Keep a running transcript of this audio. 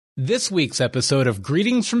This week's episode of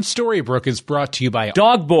Greetings from Storybrooke is brought to you by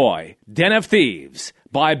Dog Boy, Den of Thieves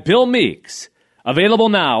by Bill Meeks. Available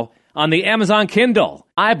now on the Amazon Kindle,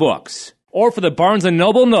 iBooks, or for the Barnes &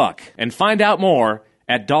 Noble Nook. And find out more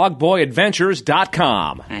at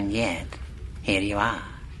dogboyadventures.com. And yet, here you are,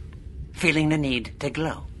 feeling the need to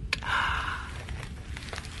gloat.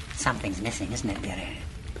 Something's missing, isn't it, dearie?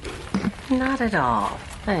 Not at all.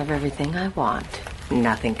 I have everything I want.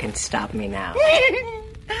 Nothing can stop me now.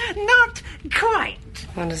 Not quite.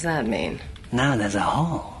 What does that mean? Now there's a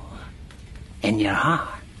hole in your heart.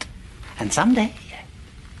 And someday,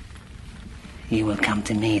 you will come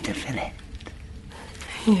to me to fill it.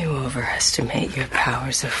 You overestimate your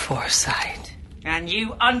powers of foresight. And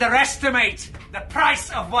you underestimate the price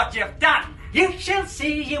of what you've done. You shall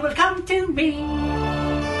see, you will come to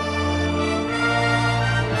me.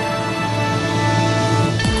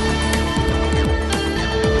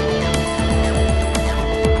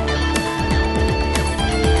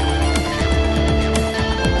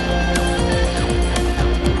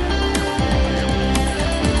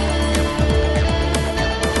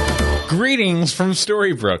 Greetings from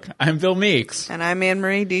Storybrooke. I'm Bill Meeks. And I'm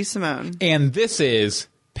Anne-Marie D. Simone. And this is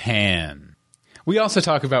Pan. We also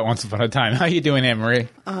talk about Once Upon a Time. How you doing, Anne-Marie?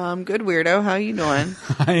 Good, weirdo. How you doing?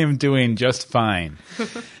 I am doing just fine.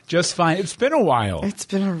 Just fine. It's been a while. It's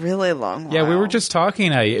been a really long while. Yeah, we were just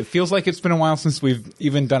talking. It feels like it's been a while since we've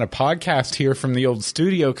even done a podcast here from the old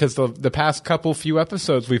studio because the past few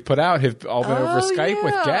episodes we've put out have all been over Skype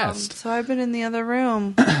with guests. So I've been in the other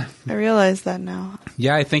room. I realize that now.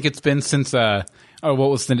 Yeah, I think it's been since... what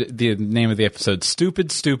was the name of the episode?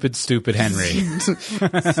 Stupid Henry.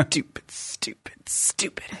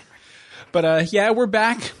 Stupid Henry. But yeah, we're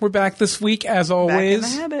back. We're back this week, as always,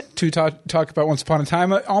 Back in the habit. to talk about Once Upon a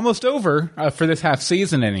Time. Almost over for this half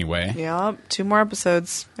season, anyway. Yeah, 2 more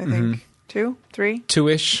episodes, I think. 2? 3?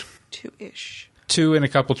 2-ish. 2-ish. 2 and a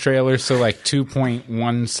couple trailers, so like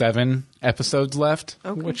 2.17 episodes left,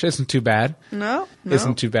 which isn't too bad. No.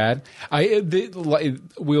 Isn't too bad.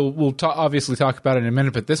 We'll obviously talk about it in a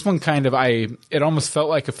minute, but this one kind of it almost felt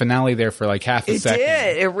like a finale there for like half a second. It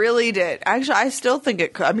did. It really did. Actually, I still think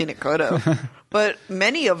it could. I mean, it could have. But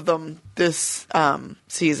many of them this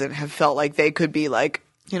season have felt like they could be like,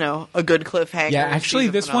 a good cliffhanger. Yeah, actually,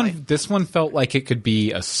 this one felt like it could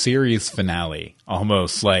be a series finale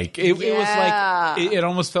almost. Like it was like it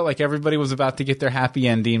almost felt like everybody was about to get their happy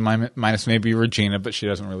ending, minus maybe Regina, but she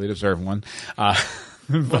doesn't really deserve one.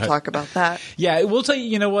 We'll talk about that. Yeah, we'll tell you.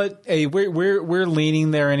 You know what? Hey, we're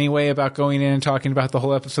leaning there anyway about going in and talking about the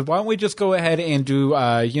whole episode. Why don't we just go ahead and do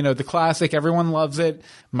the classic? Everyone loves it.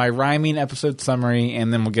 My rhyming episode summary,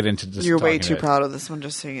 and then we'll get into just. You're way too proud of this one,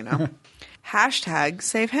 just so you know. Hashtag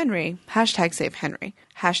save Henry. Hashtag save Henry.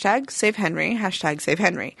 Hashtag save Henry. Hashtag save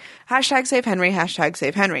Henry. Hashtag save Henry. Hashtag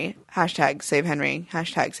save Henry. Hashtag save Henry.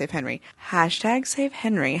 Hashtag save Henry. Hashtag save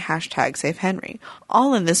Henry. Hashtag save Henry.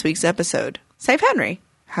 All in this week's episode. Save Henry.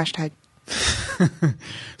 Hashtag.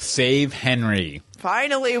 Save Henry.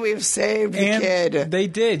 Finally, we've saved the and kid. They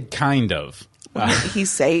did, kind of. He's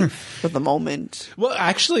safe for the moment. Well,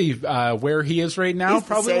 actually, where he is right now, He's the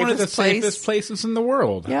probably one of the safest places in the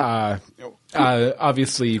world. Yeah.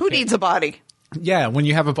 Obviously. Who needs a body? Yeah, when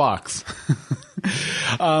you have a box.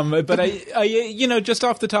 But I just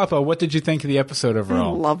off the top, what did you think of the episode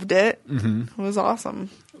overall? I loved it. Mm-hmm. It was awesome.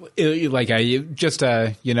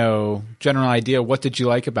 General idea. What did you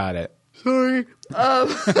like about it? Sorry.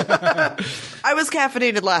 I was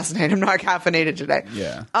caffeinated last night. I'm not caffeinated today.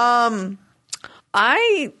 Yeah.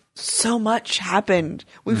 So much happened.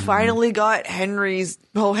 We finally got Henry's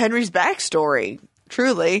backstory.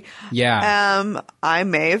 Truly. Yeah. I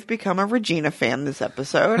may have become a Regina fan this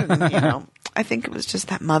episode. And, I think it was just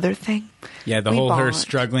that mother thing. Yeah, her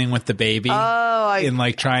struggling with the baby.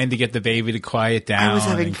 Trying to get the baby to quiet down. I was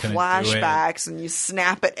having flashbacks, and you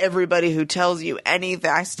snap at everybody who tells you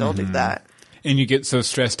anything. I still do that. And you get so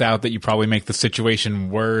stressed out that you probably make the situation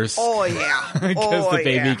worse. Oh, yeah. Because the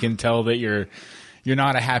baby can tell that you're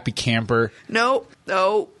not a happy camper. No.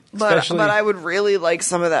 But I would really like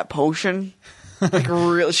some of that potion. Like,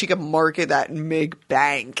 really, she could market that and make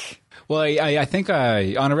bank. Well, I think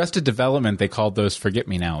on Arrested Development, they called those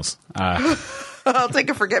forget-me-nows. I'll take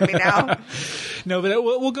a forget-me-now. No, but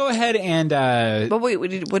we'll go ahead and... But wait,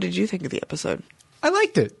 what did you think of the episode? I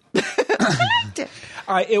liked it.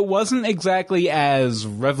 It wasn't exactly as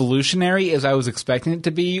revolutionary as I was expecting it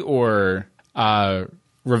to be, or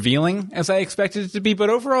revealing as I expected it to be, but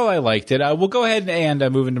overall I liked it. We'll go ahead and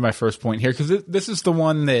move into my first point here, because this is the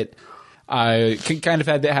one that kind of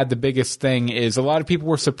had the biggest thing. Is a lot of people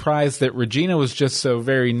were surprised that Regina was just so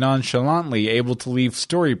very nonchalantly able to leave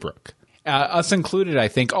Storybrooke. Us included, I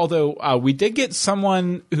think. Although we did get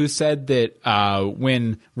someone who said that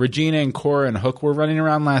when Regina and Cora and Hook were running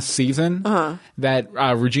around last season, that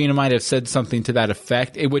Regina might have said something to that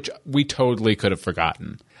effect, which we totally could have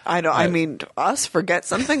forgotten. I mean, us forget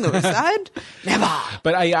something that was said? Never.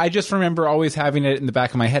 But I just remember always having it in the back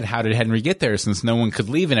of my head, how did Henry get there since no one could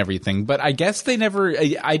leave and everything? But I guess they never,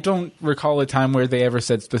 I don't recall a time where they ever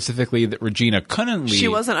said specifically that Regina couldn't leave. She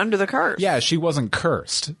wasn't under the curse. Yeah, she wasn't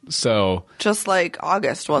cursed. So Just like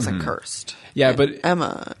August wasn't cursed. Yeah, And but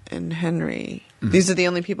Emma and Henry. These are the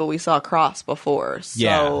only people we saw cross before.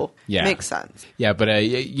 So Yeah. makes sense. yeah, but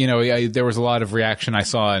there was a lot of reaction I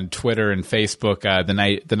saw on Twitter and Facebook the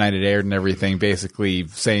night it aired and everything, basically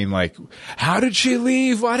saying like, "How did she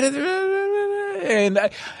leave? Why did?" And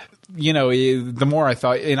the more I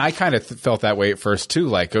thought, and I kind of felt that way at first too.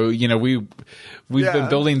 Like, we've been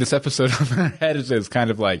building this episode on our heads as kind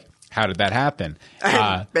of like, how did that happen?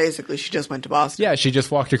 Basically, she just went to Boston. Yeah, she just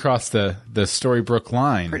walked across the Storybrooke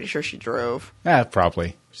line. Pretty sure she drove.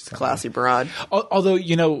 Probably. She's a classy broad. Although,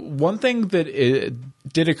 one thing that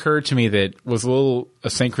did occur to me that was a little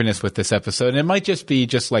asynchronous with this episode, and it might just be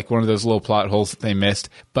just like one of those little plot holes that they missed,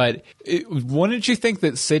 but wouldn't you think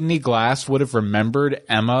that Sidney Glass would have remembered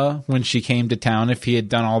Emma when she came to town if he had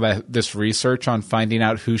done all this research on finding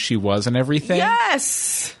out who she was and everything?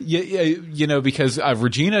 Yes! Because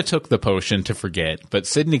Regina took the potion to forget, but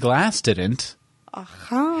Sidney Glass didn't.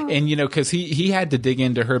 And because he had to dig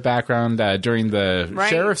into her background during the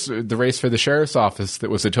race for the sheriff's office that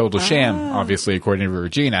was a total sham, obviously, according to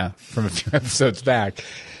Regina from a few episodes back.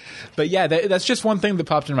 But yeah, that's just one thing that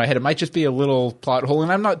popped in my head. It might just be a little plot hole,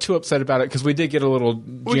 and I'm not too upset about it because we did get a little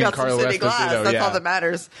We got some Giancarlo Sidney Glass. Esposito. That's all that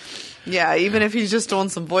matters. Yeah, even if he's just doing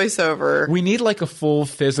some voiceover. We need like a full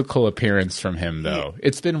physical appearance from him, though.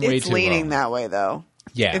 It's been way too long. It's leaning that way, though.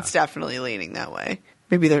 Yeah. It's definitely leaning that way.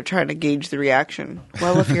 Maybe they're trying to gauge the reaction.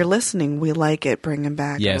 Well, if you're listening, we like it. Bring him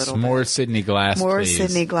back a little bit. More Sidney Glass, More please.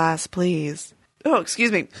 Sidney Glass, please. Oh,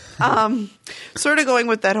 excuse me. Sort of going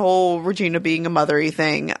with that whole Regina being a mothery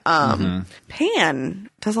thing. Pan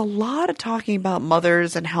does a lot of talking about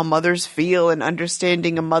mothers and how mothers feel and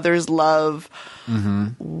understanding a mother's love.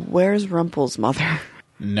 Where's Rumpel's mother?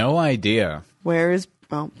 No idea. Where's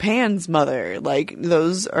Pan's mother? Like,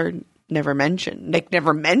 those are never mentioned. Like,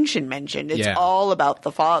 never mentioned. It's all about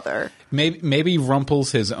the father. Maybe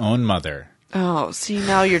Rumpel's his own mother. Oh, see,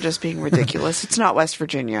 now you're just being ridiculous. It's not West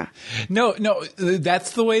Virginia. No,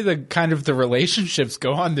 that's the way the relationships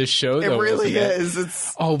go on this show, though. It really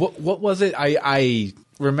is. What was it? I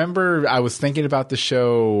remember I was thinking about the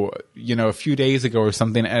show, a few days ago or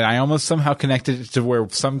something, and I almost somehow connected it to where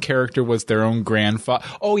some character was their own grandfather.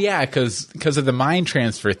 Oh, yeah, because of the mind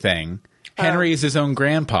transfer thing. Henry is his own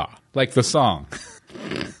grandpa, like the song.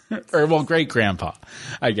 Or, great-grandpa,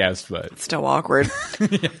 I guess, but... Still awkward.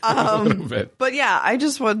 A little bit. But yeah, I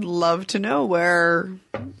just would love to know where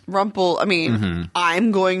Rumpel... I mean,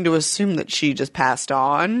 I'm going to assume that she just passed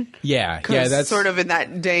on. Yeah, that's... sort of in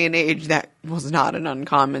that day and age, that was not an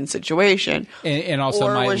uncommon situation. And also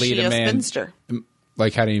or might was lead she a a man... spinster?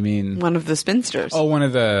 Like, how do you mean? One of the spinsters. Oh, one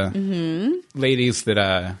of the ladies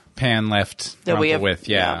that Pan left Rumpel with,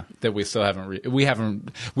 that we still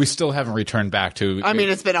haven't we still haven't returned back to. I mean,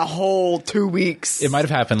 it's been a whole 2 weeks. It might have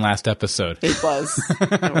happened last episode. It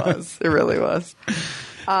was. It really was.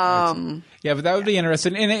 Yeah, but that would be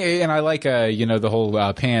interesting, and I like the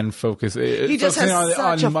whole Pan focus. He just has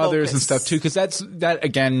on mothers focus. and stuff too, because that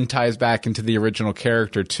again ties back into the original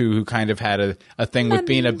character too, who kind of had a thing with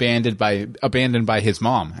being abandoned by his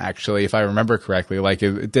mom. Actually, if I remember correctly, like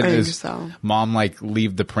didn't his mom like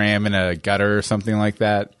leave the pram in a gutter or something like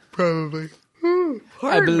that? Probably.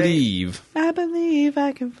 I believe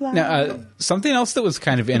I can fly. Now, something else that was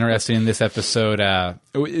kind of interesting in this episode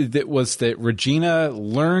was that Regina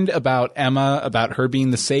learned about Emma, about her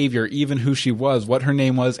being the savior, even who she was, what her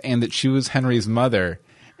name was, and that she was Henry's mother,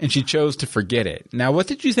 and she chose to forget it. Now, what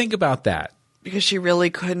did you think about that? Because she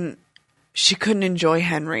really couldn't enjoy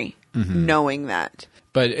Henry knowing that.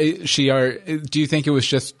 But do you think it was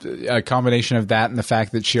just a combination of that and the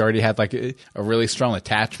fact that she already had like a really strong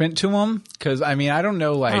attachment to him? Because I mean, I don't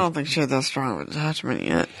know. Like, I don't think she had that strong of an attachment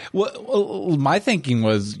yet. Well, my thinking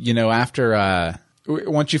was, after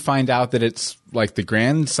once you find out that it's like the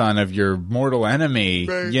grandson of your mortal enemy,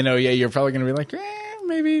 right. You're probably going to be like,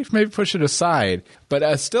 maybe push it aside.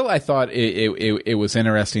 But still, I thought it was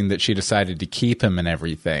interesting that she decided to keep him and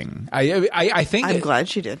everything. I think I'm glad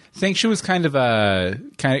she did. Think she was kind of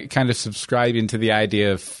kind of subscribing to the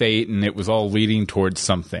idea of fate, and it was all leading towards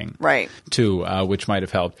something, Right. too, which might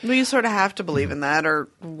have helped. Well, you sort of have to believe in that, or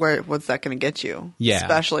what's that going to get you? Yeah.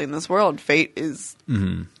 Especially in this world. Fate is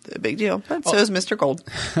a big deal. But so is Mr. Gold.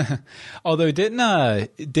 Although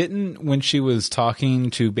didn't when she was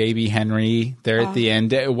talking to baby Henry there at the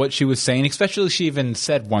end, what she was saying, especially she even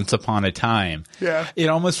said "once upon a time." Yeah. It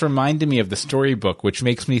almost reminded me of the storybook, which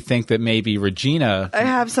makes me think that maybe Regina. I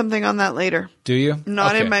have something on that later. Do you?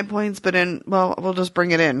 Not Okay. in my points, but we'll just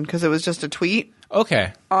bring it in because it was just a tweet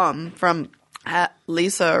Okay. from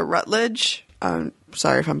Lisa Rutledge.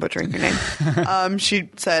 Sorry if I'm butchering your name. She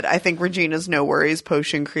said, I think Regina's No Worries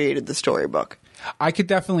potion created the storybook. I could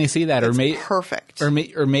definitely see that, It's perfect. or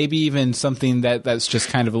maybe even something that's just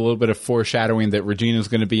kind of a little bit of foreshadowing that Regina's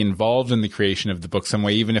going to be involved in the creation of the book some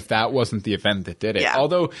way, even if that wasn't the event that did it. Yeah.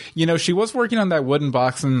 Although, she was working on that wooden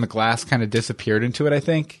box and the glass kind of disappeared into it, I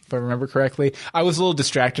think, if I remember correctly. I was a little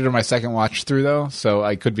distracted on my second watch through, though, so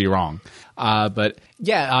I could be wrong. But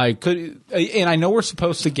yeah, I could, and I know we're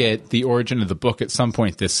supposed to get the origin of the book at some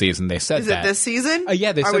point this season. They said Is that. it this season?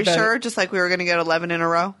 Yeah, they Are said we that. sure? Just like we were going to get 11 in a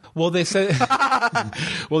row? Well, they said.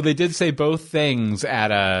 Well, they did say both things at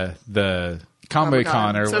the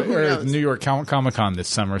Comic-Con or, So who or knows? New York Comic-Con this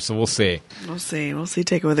summer, so we'll see. We'll see. We'll see.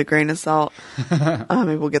 Take it with a grain of salt.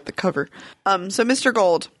 Maybe we'll get the cover. So Mr.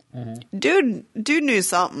 Gold, dude knew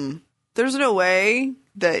something. There's no way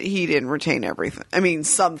that he didn't retain everything. I mean,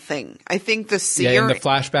 something. I think the seer. Yeah, in the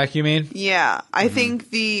flashback, you mean? Yeah, I think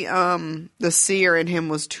the seer in him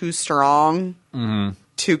was too strong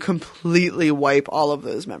to completely wipe all of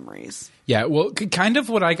those memories. Yeah, well, kind of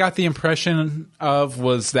what I got the impression of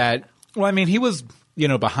was that, well, I mean, he was,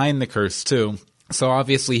 behind the curse, too. So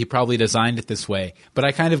obviously he probably designed it this way, but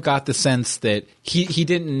I kind of got the sense that he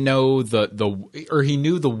didn't know or he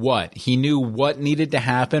knew the what. He knew what needed to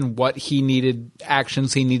happen,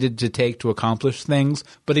 actions he needed to take to accomplish things,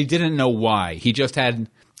 but he didn't know why. He just had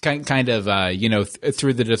kind of,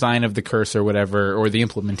 through the design of the curse or whatever, or the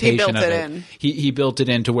implementation of it. He built it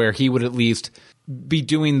in to where he would at least be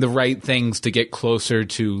doing the right things to get closer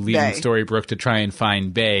to leaving Bay. Storybrooke to try and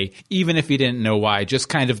find Bay, even if he didn't know why, just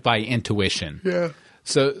kind of by intuition. Yeah.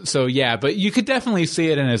 So yeah, but you could definitely see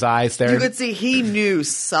it in his eyes there. You could see he knew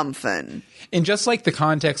something. And just like the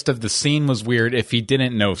context of the scene was weird if he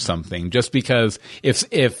didn't know something, just because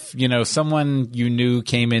if someone you knew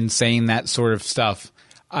came in saying that sort of stuff,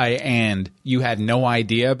 and you had no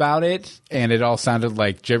idea about it, and it all sounded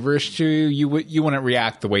like gibberish to you, you wouldn't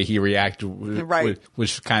react the way he reacted, Right.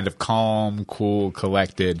 which kind of calm, cool,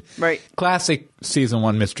 collected. Right. Classic season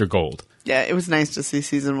 1 Mr. Gold. Yeah, it was nice to see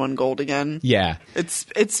season 1 Gold again. Yeah. It's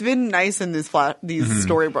been nice in these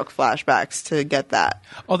Storybrooke flashbacks to get that.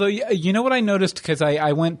 Although, you know what I noticed? Because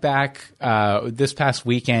I went back this past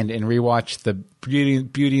weekend and rewatched the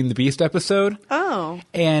Beauty and the Beast episode. Oh,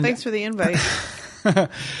 And thanks for the invite.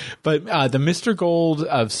 But the Mr. Gold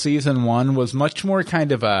of season 1 was much more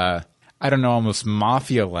kind of almost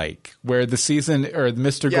mafia-like, where the season or the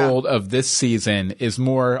Mr. Yeah. Gold of this season is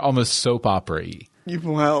more almost soap opera-y.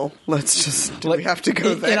 Well, let's just. We have to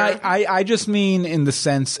go there. And I just mean in the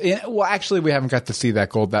sense, well, actually, we haven't got to see that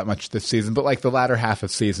Gold that much this season, but like the latter half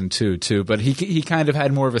of season 2 too. But he kind of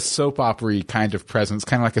had more of a soap opera kind of presence,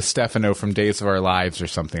 kind of like a Stefano from Days of Our Lives or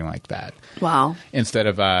something like that. Wow. Instead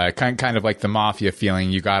of kind of like the mafia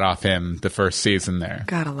feeling you got off him the first season there.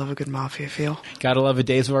 Gotta love a good mafia feel. Gotta love a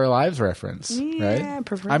Days of Our Lives reference, right? I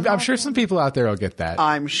prefer I'm sure some people out there will get that.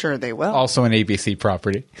 I'm sure they will. Also an ABC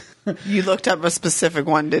property. You looked up a specific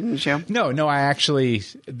one, didn't you? No, I actually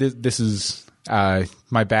this is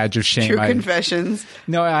my badge of shame. True confessions.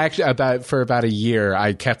 No, I actually for about a year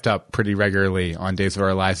I kept up pretty regularly on Days of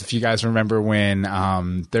Our Lives. If you guys remember when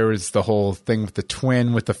there was the whole thing with the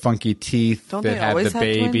twin with the funky teeth Don't that they had always the have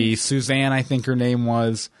baby, twins? Suzanne, I think her name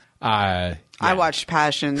was. I watched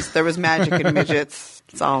Passions. There was magic and midgets.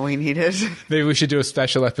 That's all we needed. Maybe we should do a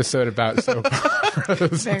special episode about soap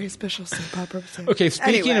operas. Very special soap opera episode. Okay,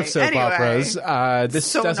 speaking of soap Anyway. operas,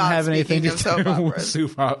 this So doesn't not have anything to speaking of do soap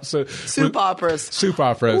with operas. soup operas. Soup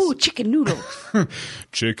operas. Ooh, chicken noodle.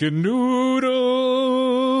 Chicken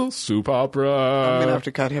noodle soup opera. I'm gonna have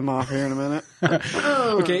to cut him off here in a minute.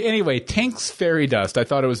 Okay, anyway, Tank's fairy dust. I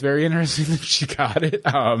thought it was very interesting that she got it.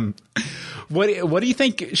 What do you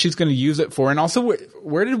think she's going to use it for? And also,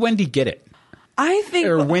 where did Wendy get it? I think.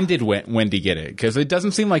 Or when did Wendy get it? Because it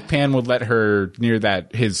doesn't seem like Pan would let her near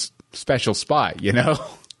his special spot, you know?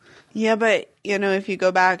 Yeah, but, if you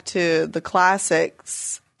go back to the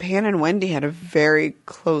classics, Pan and Wendy had a very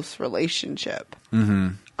close relationship.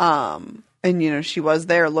 Mm-hmm. And, she was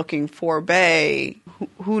there looking for Bay.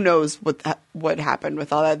 Who knows what happened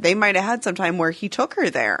with all that? They might have had some time where he took her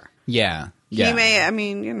there. Yeah. He may,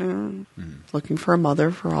 looking for a mother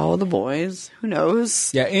for all of the boys. Who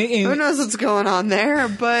knows? Yeah. Who knows what's going on there?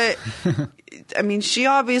 But, she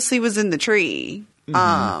obviously was in the tree.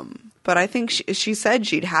 But I think she said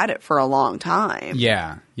she'd had it for a long time.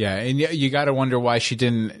 Yeah. Yeah. And you got to wonder why she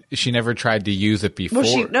never tried to use it before.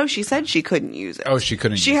 Well, she said she couldn't use it. Oh, she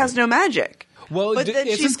couldn't She use has it. no magic. Well, but then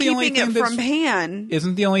she's keeping it from Pan.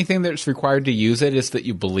 Isn't the only thing that's required to use it is that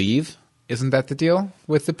you believe? Isn't that the deal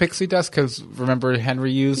with the pixie dust? Because remember,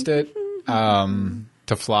 Henry used it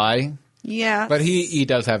to fly. Yeah, but he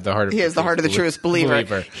does have the heart of. He has the heart of the truest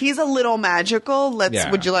believer. He's a little magical.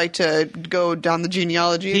 Would you like to go down the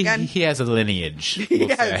genealogy again? He has a lineage.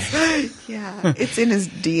 Yes. Yeah, it's in his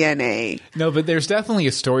DNA. No, but there's definitely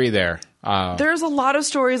a story there. There's a lot of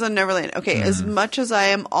stories on Neverland. Okay, as much as I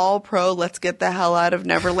am all pro, let's get the hell out of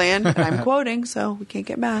Neverland. And I'm quoting, so we can't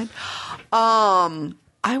get mad.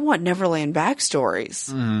 I want Neverland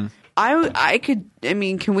backstories.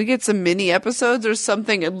 Can we get some mini episodes or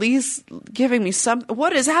something, at least giving me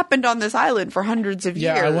what has happened on this island for hundreds of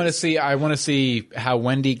years? Yeah, I want to see how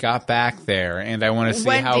Wendy got back there, and I want to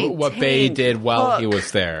see what Bay did while he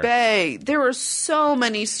was there. Bay. There were so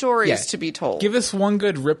many stories to be told. Give us one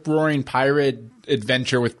good rip-roaring pirate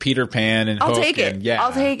adventure with Peter Pan and Hook. I'll take it.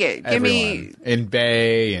 I'll take it. Give me... And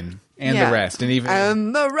Bay and the rest.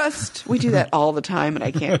 And the rest. We do that all the time, and I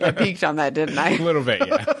peaked on that, didn't I? A little bit,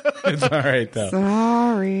 yeah. It's all right, though.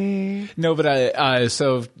 Sorry. No, but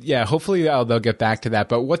hopefully they'll get back to that.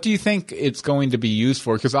 But what do you think it's going to be used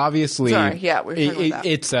for? Because obviously, we're talking about that.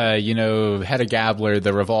 It's Hedda Gabler,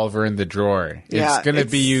 the revolver in the drawer. It's going to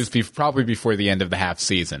be used probably before the end of the half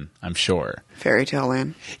season, I'm sure. Fairy Tale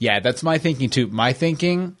Land. Yeah, that's my thinking, too. My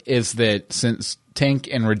thinking is that since Tink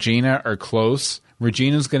and Regina are close,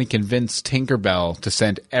 Regina's going to convince Tinkerbell to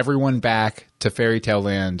send everyone back to Fairy Tale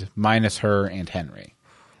Land minus her and Henry.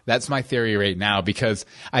 That's my theory right now, because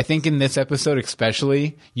I think in this episode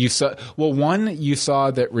especially, you saw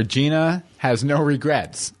that Regina has no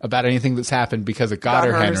regrets about anything that's happened because it got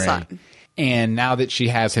her Henry. Son. And now that she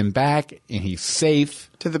has him back and he's safe.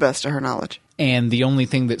 To the best of her knowledge. And the only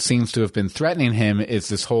thing that seems to have been threatening him is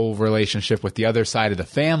this whole relationship with the other side of the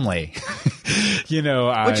family.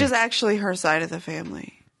 Which is actually her side of the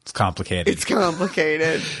family. It's complicated.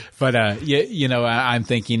 But, I'm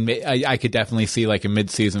thinking I could definitely see like a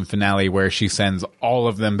mid-season finale where she sends all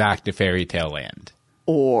of them back to Fairy Tale Land.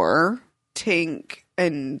 Or Tink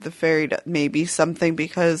and the fairy, maybe something,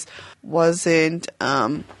 because wasn't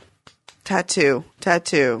Tattoo.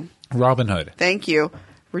 Robin Hood. Thank you.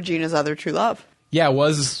 Regina's other true love. Yeah,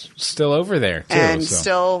 was still over there, too. And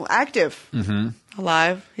still active. Mm-hmm.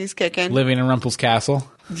 Alive. He's kicking. Living in Rumpel's castle.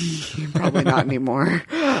 Probably not anymore.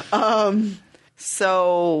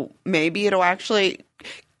 So maybe it'll actually...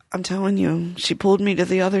 I'm telling you, she pulled me to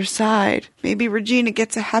the other side. Maybe Regina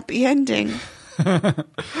gets a happy ending.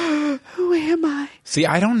 Who am I? See,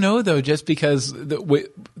 I don't know, though, just because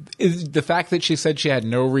the fact that she said she had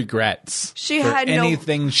no regrets for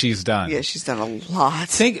anything she's done. Yeah, she's done a lot.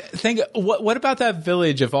 Think. What about that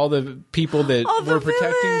village of all the people that were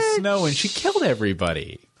protecting Snow, and she killed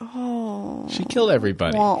everybody? Oh, she killed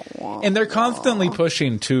everybody. And they're constantly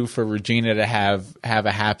pushing too for Regina to have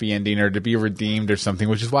a happy ending or to be redeemed or something,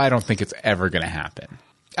 which is why I don't think it's ever going to happen.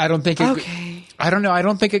 I don't think. I don't know. I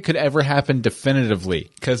don't think it could ever happen definitively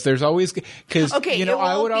because there's always because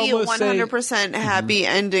I would almost say 100% happy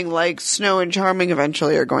ending like Snow and Charming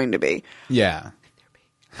eventually are going to be. Yeah.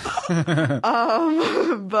 But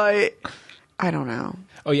I don't know.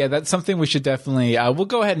 Oh yeah, that's something we should definitely. We'll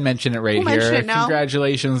go ahead and mention it here. Mention it now.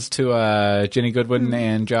 Congratulations to Jenny Goodwin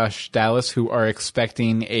and Josh Dallas, who are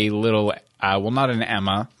expecting a little. Not an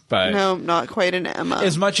Emma, but no, not quite an Emma.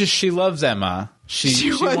 As much as she loves Emma,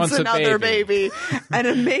 she wants another a baby. And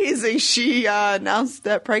amazing, she announced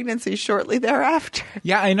that pregnancy shortly thereafter.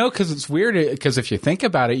 Yeah, I know, because it's weird. Because if you think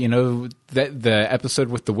about it, that the episode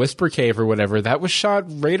with the Whisper Cave or whatever, that was shot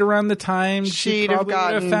right around the time she probably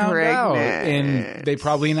would have found out, and they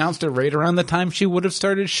probably announced it right around the time she would have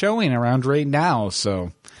started showing around right now.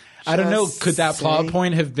 So. I don't know. Could that plot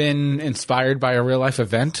point have been inspired by a real life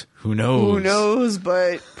event? Who knows?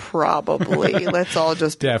 But probably. Let's all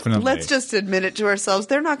just definitely. Let's just admit it to ourselves.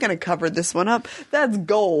 They're not going to cover this one up. That's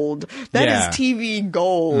gold. That is TV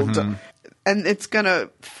gold, and it's going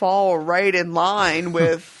to fall right in line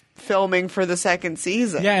with filming for the second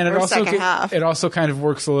season. Yeah, and second half. It also kind of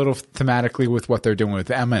works a little thematically with what they're doing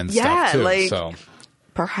with Emma and stuff too. So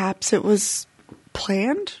perhaps it was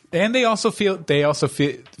planned. And it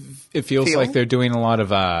feels like they're doing a lot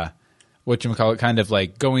of whatchamacallit, kind of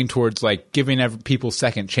like going towards like giving people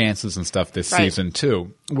second chances and stuff this Right. season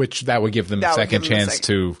too, which that would give them a That would second give them a chance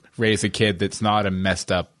to raise a kid that's not a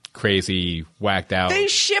messed up, crazy, whacked out, They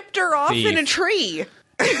shipped her off Thief. in a tree.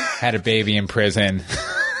 had a baby in prison.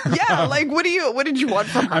 Yeah, like what did you want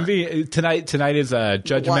from her? I'm being tonight is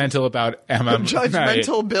judgmental about Emma.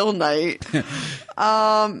 Judgmental Bill night.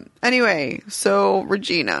 Anyway, so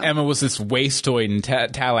Regina. Emma was this wastoid in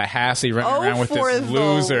Tallahassee running around with for this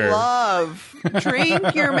loser. the love.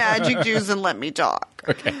 Drink your magic juice and let me talk.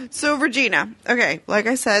 Okay. So Regina, okay, like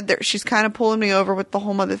I said, she's kind of pulling me over with the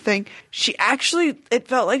whole mother thing. She actually, it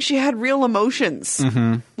felt like she had real emotions.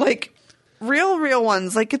 Mm-hmm. Like, real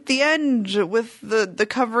ones. Like at the end with the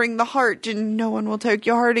covering the heart and no one will take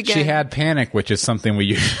your heart again. She had panic, which is something we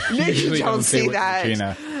usually don't see with that.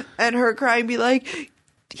 Regina. And her crying be like,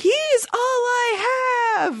 he's all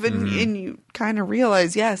I have. And, Mm-hmm. and you kind of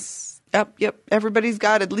realize, yes, yep, everybody's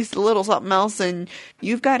got at least a little something else, and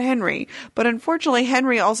you've got Henry. But unfortunately,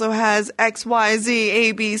 Henry also has X, Y, Z,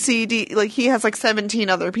 A, B, C, D. Like, he has like 17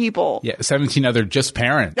 other people. Yeah, 17 other just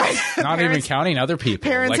parents. Not even Parents- counting other people.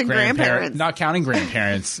 parents like and grandparents. Not counting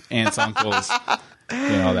grandparents, aunts, uncles,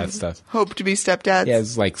 all that stuff. Hope to be stepdads. Yeah,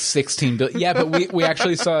 it's like 16 billion. Yeah, but we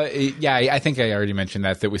actually saw, I think I already mentioned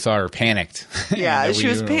that we saw her panicked. Yeah, And she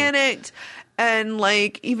was panicked. And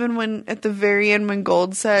like, even when at the very end, when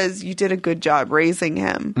Gold says you did a good job raising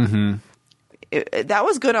him, that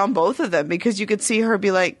was good on both of them, because you could see her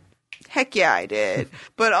be like, heck yeah, I did.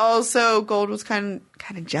 But also Gold was kind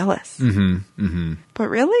of jealous. But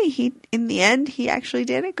really, in the end, he actually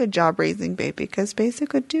did a good job raising Baby, because Baby's a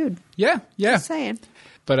good dude. Yeah. Just saying.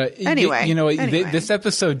 But Anyway. this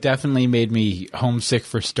episode definitely made me homesick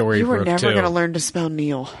for Storybrooke You were never too. going to learn to spell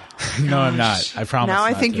Neil. No, I'm not. I promise. Now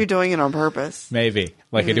I not think to. you're doing it on purpose. Maybe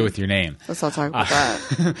like I do with your name. Let's not talk about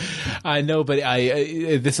that. I know, but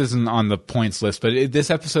this isn't on the points list. But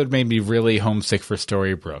this episode made me really homesick for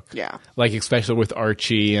Storybrooke. Yeah. like especially with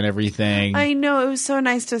Archie and everything. I know, it was so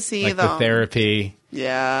nice to see like them. the therapy.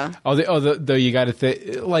 Yeah. Though you got to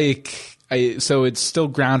so it's still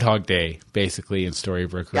Groundhog Day basically in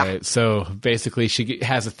Storybrooke, Yeah. right? So basically, she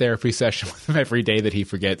has a therapy session with him every day that he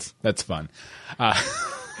forgets. That's fun.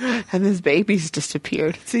 And this baby's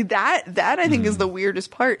disappeared. See, that I think is the weirdest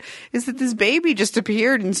part, is that this baby just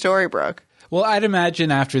appeared in Storybrooke. Well, I'd imagine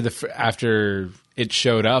after it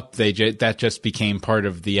showed up, that just became part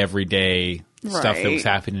of the everyday stuff that was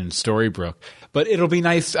Right. happening in Storybrooke. But it'll be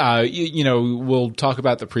nice. We'll talk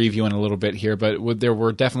about the preview in a little bit here, but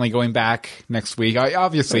we're definitely going back next week.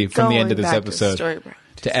 Obviously, from the end of this Going back episode to Storybrooke.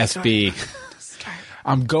 to SB.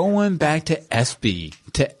 I'm going back to SB,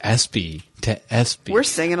 to SB, to SB. We're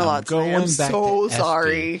singing a lot today. I'm so to SB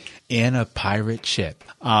sorry. In a pirate ship.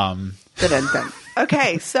 Dun-dun-dun.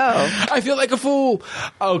 Okay, so I feel like a fool.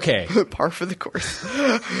 Okay. par for the course.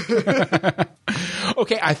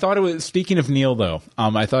 Okay, I thought it was, speaking of Neil though,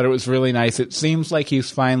 I thought it was really nice. It seems like he's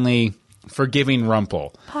finally forgiving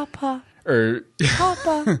Rumple. Papa.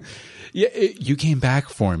 Yeah, you came back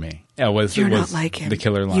for me. You're was not like him. The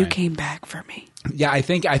killer line. You came back for me. Yeah, I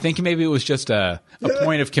think maybe it was just a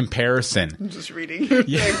point of comparison. I'm just reading.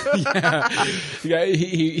 Yeah,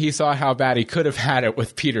 he saw how bad he could have had it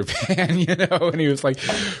with Peter Pan, and he was like,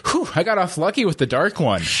 "Whew, I got off lucky with the dark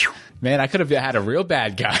one. Man, I could have had a real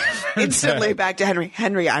bad guy." Instantly back to Henry.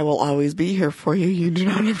 Henry, I will always be here for you. You do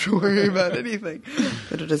not have to worry about anything.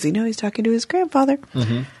 Little does he know he's talking to his grandfather.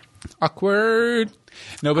 Mm-hmm. Awkward.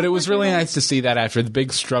 No, but it was really nice to see that after the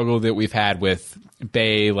big struggle that we've had with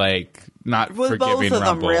Bay, like not With forgiving both of them,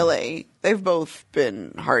 Rumple. really. They've both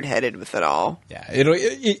been hard-headed with it all. Yeah,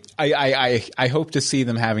 I hope to see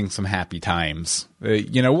them having some happy times.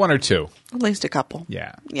 One or two. At least a couple.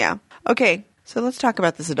 Yeah. Yeah. Okay, so let's talk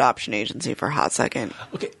about this adoption agency for a hot second.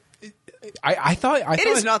 Okay. I thought It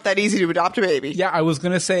is not that easy to adopt a baby. Yeah, I was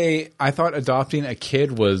gonna say I thought adopting a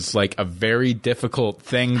kid was like a very difficult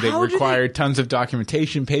thing that How did required tons of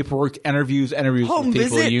documentation, paperwork, interviews Home with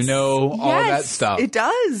people visits. all of that stuff. It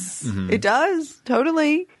does. It does.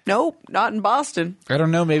 Totally. Nope, not in Boston. I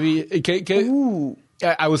don't know. Maybe. Ooh.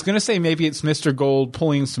 I was going to say maybe it's Mr. Gold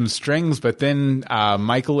pulling some strings, but then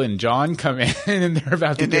Michael and John come in and they're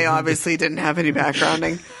about to And give they them- obviously didn't have any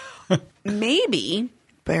backgrounding. Maybe,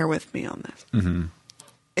 bear with me on this. Mm-hmm.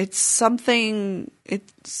 It's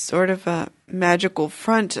sort of a magical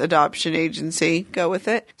front adoption agency. Go with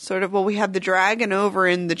it. Sort of, we have the dragon over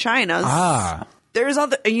in the Chinas. Ah. There's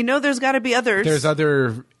got to be others. There's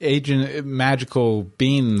other magical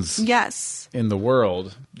beings Yes. in the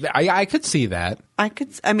world. I could see that.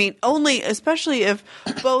 Especially if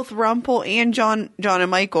both Rumpel and John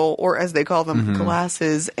and Michael, or as they call them,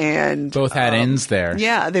 Glasses and... Both had ins there.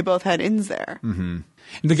 Yeah, they both had ins there. Mm-hmm.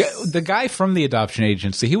 The guy from the adoption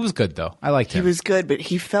agency, he was good, though. I liked him. He was good, but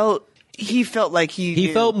he felt like he He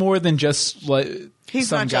knew. felt more than just like He's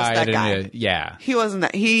some not just that guy. Yeah. He wasn't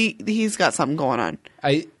that. He's got something going on.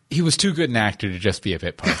 He was too good an actor to just be a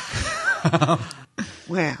bit part.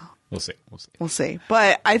 Well, We'll see. we'll see.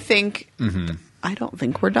 But I think I don't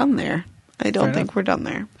think we're done there. We're done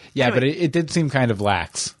there. Yeah, Anyway, but it did seem kind of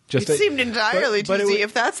lax. it seemed entirely but cheesy.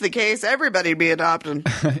 If that's the case, everybody'd be adopted.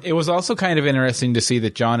 It was also kind of interesting to see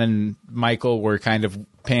that John and Michael were kind of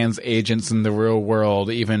Pan's agents in the real world,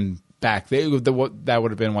 even back. That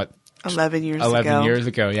would have been, what? 11 years 11 years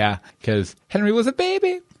ago, yeah. Because Henry was a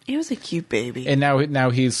baby. He was a cute baby. And now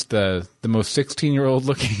he's the most 16-year-old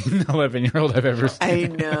looking 11-year-old I've ever seen. I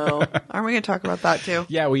know. Aren't we going to talk about that too?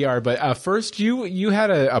 Yeah, we are. But first, you had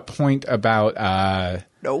a point about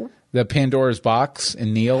No. the Pandora's box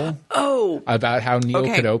and Neil. Oh. About how Neil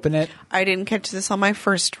could open it. I didn't catch this on my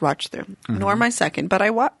first watch through, nor my second, but I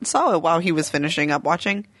saw it while he was finishing up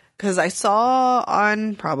watching. Because I saw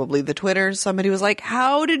on probably the Twitter, somebody was like,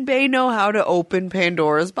 how did Bay know how to open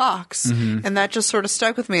Pandora's box? And that just sort of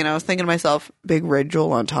stuck with me. And I was thinking to myself, big red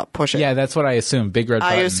jewel on top, push it. Yeah, that's what I assumed. Big red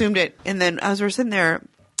button. I assumed it. And then as we're sitting there,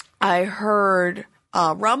 I heard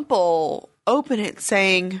Rumpel open it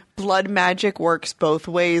saying, blood magic works both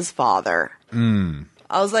ways, father.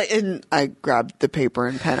 I was like, and I grabbed the paper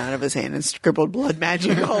and pen out of his hand and scribbled blood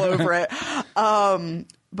magic all over it.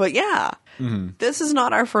 But yeah, this is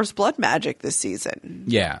not our first blood magic this season.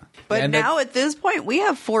 Yeah. But and now at this point, we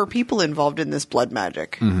have 4 people involved in this blood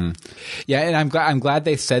magic. Yeah, and I'm glad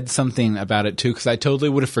they said something about it too, because I totally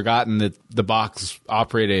would have forgotten that the box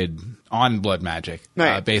operated on blood magic,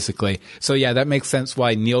 Right. basically. So yeah, that makes sense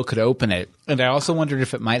why Neil could open it. And I also wondered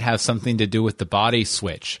if it might have something to do with the body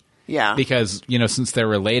switch. Yeah. Because, since they're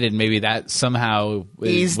related, maybe that somehow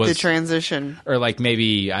Ease was the transition. Or like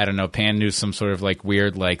maybe, I don't know, Pan knew some sort of like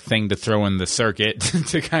weird like thing to throw in the circuit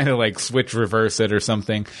to kind of like switch reverse it or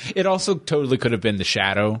something. It also totally could have been the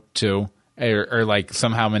shadow too, or like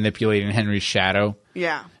somehow manipulating Henry's shadow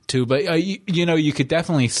Yeah. too. But you could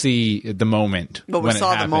definitely see the moment. But we when it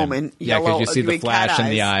saw the happened. moment. Yeah, because Yellow, you see the big cat flash in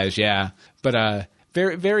the eyes. eyes. Yeah, but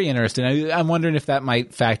very, very interesting. I'm wondering if that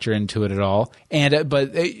might factor into it at all. And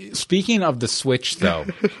but speaking of the switch, though,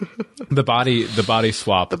 the body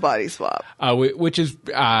swap, The body swap. which is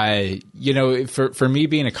for me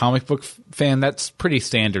being a comic book fan, that's pretty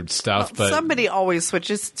standard stuff. But Somebody always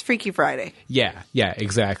switches. It's Freaky Friday. yeah,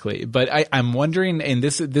 exactly. But I'm wondering, and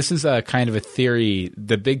this is a kind of a theory,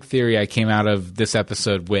 the big theory I came out of this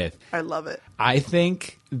episode with. I love it. I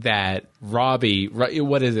think that Robbie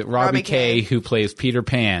K, who plays Peter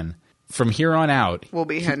Pan, from here on out Will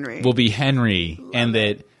be Henry. and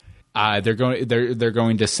that they're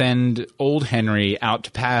going to send old Henry out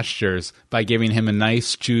to pastures by giving him a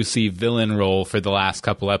nice juicy villain role for the last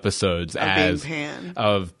couple episodes being Pan.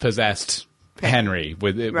 of possessed Henry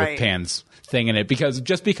with Right. Pan's thing in it,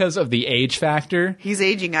 because of the age factor. He's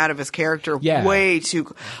aging out of his character Yeah. way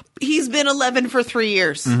too. He's been 11 for 3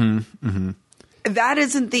 years. That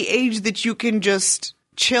isn't the age that you can just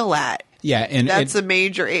chill at. Yeah, and That's a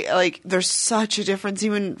major, there's such a difference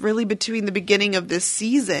even really between the beginning of this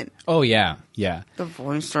season. oh yeah. The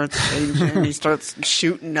voice starts changing. He starts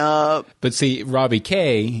shooting up. But see, Robbie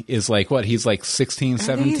K is like what? He's like 16,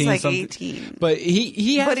 17, he's like something. 18. But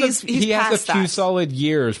he has But he's he has past a few that. solid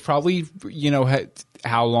years, probably,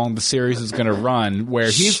 how long the series is going to run, where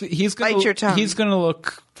he's going Bite your tongue. he's going to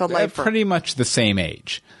look a lifer. pretty much the same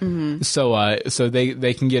age. So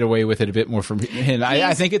they can get away with it a bit more from him.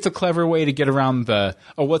 I think it's a clever way to get around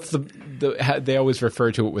what's they always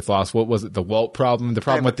refer to it with Lost. What was it? The Walt problem, the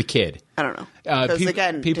problem with the kid. I don't know. 'Cause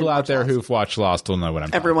again, people didn't out watch there Lost. who've watched Lost will know what I'm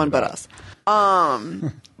Everyone talking but about.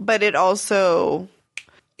 us. But it also,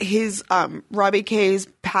 his Robbie K's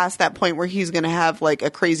past that point where he's going to have like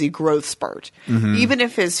a crazy growth spurt. Even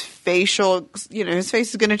if his facial, his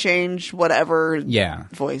face is going to change, whatever. Yeah.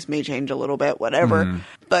 Voice may change a little bit, whatever.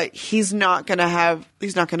 But he's not going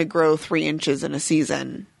to grow 3 inches in a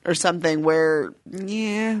season or something where,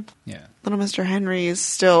 little Mr. Henry is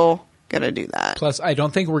still gonna do that. Plus, I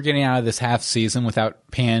don't think we're getting out of this half season without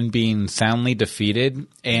Pan being soundly defeated,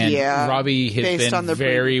 and Yeah, Robbie has based on been the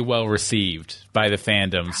very well received by the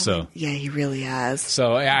fandom. So, Yeah, he really has.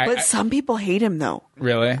 I Some people hate him though.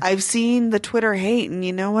 really, I've seen the Twitter hate, and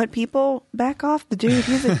you know what? People back off the dude.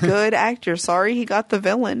 He's a good actor. Sorry, he got the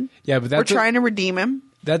villain. Yeah, but we're that's trying to redeem him.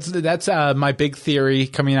 That's my big theory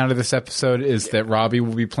coming out of this episode is that Robbie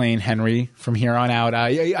will be playing Henry from here on out.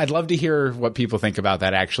 I'd love to hear what people think about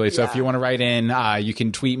that, actually. So if you want to write in, you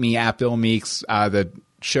can tweet me at Bill Meeks. The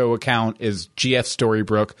show account is GF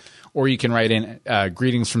Storybrooke, or you can write in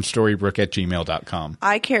greetings from Storybrooke at gmail.com.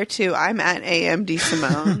 I care too. I'm at AMD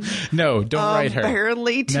Simone. No, don't write her.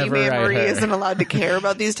 Apparently, Team Never Anne write Marie her. isn't allowed to care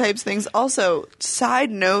about these types of things. Also,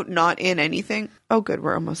 side note, not in anything. Oh, good.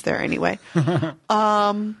 We're almost there anyway.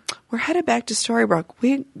 We're headed back to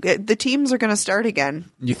Storybrooke. The teams are going to start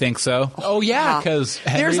again. You think so? Oh, yeah, because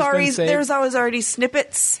there's always already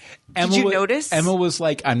snippets. Did you notice? Emma was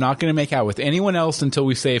like, I'm not going to make out with anyone else until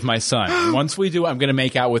we save my son. Once we do, I'm going to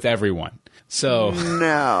make out with everyone. So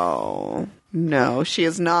No, she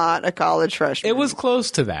is not a college freshman. it was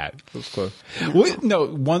close to that. It was close.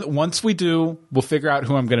 Once we do, we'll figure out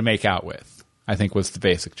who I'm going to make out with, I think was the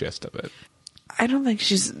basic gist of it. I don't think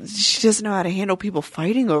she doesn't know how to handle people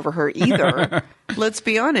fighting over her either. Let's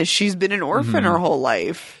be honest. She's been an orphan her whole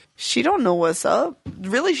life. She don't know what's up.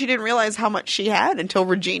 Really, she didn't realize how much she had until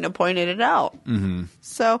Regina pointed it out. Mm-hmm.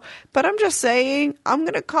 So, but I'm just saying, I'm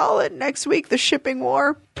going to call it next week, the shipping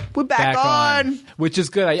war. We're back on. Which is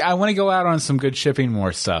good. I want to go out on some good shipping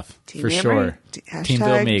war stuff, Team for Anne sure. Marie. Team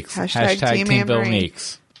Bill Meeks. Hashtag Team Team Bill Anne Marie.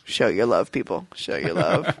 Meeks. Show your love, people. Show your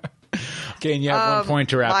love. Okay, and you have 1 point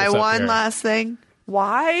to wrap My us up one here. last thing.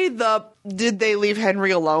 Why did they leave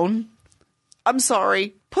Henry alone? I'm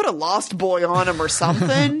sorry. Put a lost boy on him or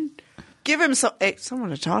something. Give him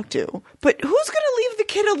someone to talk to. But who's going to leave the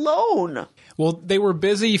kid alone? Well, they were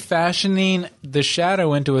busy fashioning the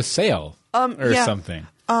shadow into a sail or something.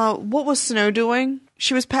 What was Snow doing?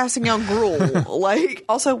 She was passing out gruel.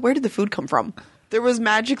 Also, where did the food come from? There was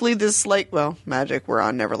magically this, magic. We're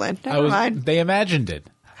on Neverland. Never mind. They imagined it.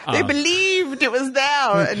 They believed it was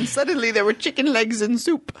there, and suddenly there were chicken legs and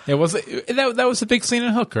soup. It was that was a big scene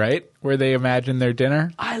in Hook, right? Where they imagined their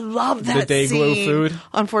dinner. I love that The Dayglow scene. food?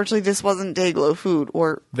 Unfortunately, this wasn't Dayglow food,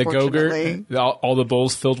 or The fortunately, Go-Gurt, all the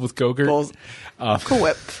bowls filled with Go-Gurt. Bowls. Cool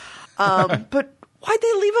Whip. But why'd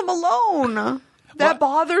they leave him alone? That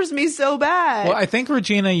bothers me so bad. Well, I think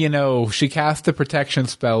Regina, she cast the protection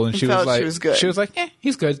spell, and she was felt like, she was good. She was like,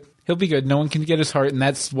 he's good. He'll be good. No one can get his heart, and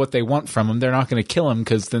that's what they want from him. They're not going to kill him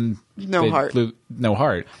because then No heart. No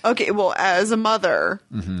heart. Okay, well, as a mother,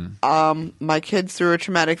 my kid's through a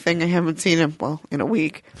traumatic thing. I haven't seen him, in a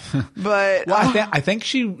week. But Well, I think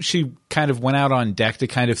she kind of went out on deck to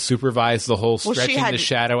kind of supervise the whole stretching the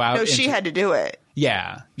shadow out. No, she had to do it.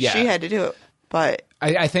 Yeah. She had to do it. But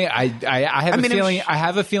I think I have a feeling I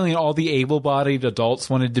have a feeling all the able-bodied adults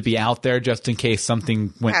wanted to be out there just in case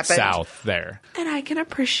something went Happened. south there. and I can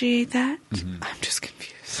appreciate that. I'm just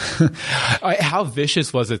confused. How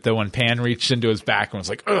vicious was it though when Pan reached into his back and was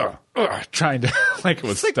like, ugh, trying to it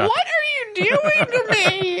was Like, stuck. what are you doing to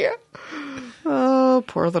me? Oh,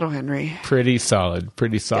 poor little Henry. Pretty solid.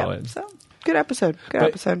 Yeah, so good episode. Good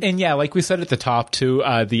episode. And yeah, like we said at the top too,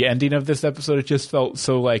 the ending of this episode, it just felt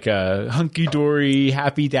so like a hunky-dory,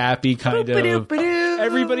 happy-dappy kind of. Boop-a-doop-a-doo.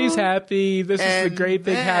 Everybody's happy. This is the great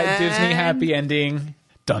big Disney happy ending.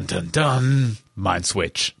 Dun dun dun. Mind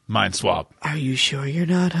switch. Mind swap. Are you sure you're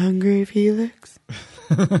not hungry, Felix?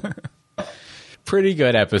 Pretty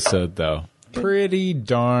good episode though. Pretty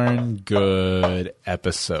darn good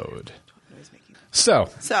episode. So,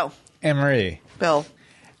 Anne-Marie. Bill.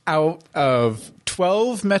 Out of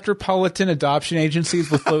 12 metropolitan adoption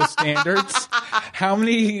agencies with low standards, how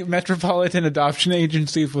many metropolitan adoption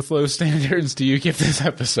agencies with low standards do you give this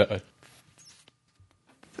episode?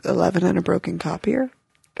 11 and a broken copier.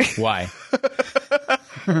 Why?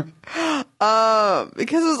 Because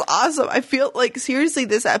it was awesome. I feel like seriously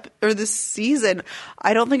this season,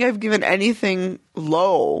 I don't think I've given anything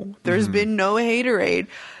low. There's been no haterade.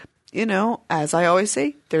 As I always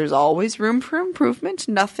say, there's always room for improvement.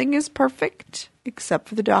 Nothing is perfect except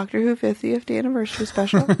for the Doctor Who 50th anniversary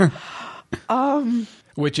special.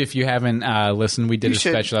 Which, if you haven't listened, we did a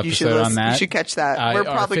special episode on that. You should catch that. We're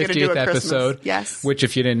probably going to do a Christmas episode. Yes. Which,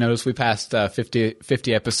 if you didn't notice, we passed 50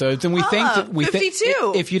 episodes, and we think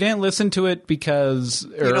 52. If you didn't listen to it because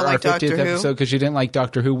don't our like 50th Doctor Who. episode because you didn't like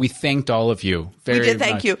Doctor Who, we thanked all of you. We did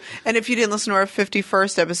thank you. And if you didn't listen to our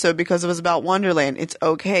 51st episode because it was about Wonderland, it's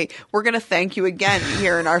okay. We're going to thank you again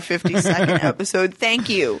here in our 52nd episode. Thank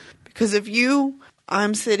you. Because if you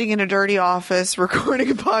I'm sitting in a dirty office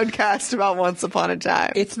recording a podcast about Once Upon a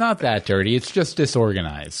Time. It's not that dirty. It's just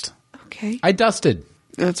disorganized. Okay. I dusted.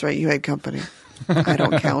 That's right. You had company. I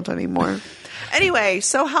don't count anymore. Anyway,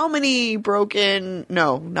 so how many shady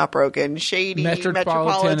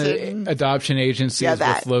Metropolitan adoption agencies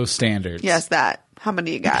with low standards. Yes, that. How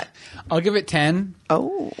many you got? I'll give it 10.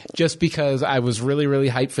 Oh. Just because I was really,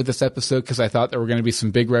 really hyped for this episode because I thought there were going to be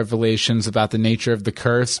some big revelations about the nature of the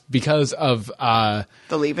curse because of the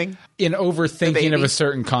leaving. In overthinking of a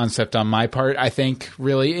certain concept on my part, I think,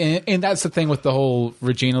 really. And that's the thing with the whole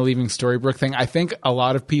Regina leaving Storybrooke thing. I think a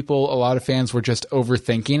lot of fans were just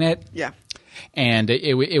overthinking it. Yeah. And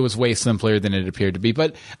it was way simpler than it appeared to be.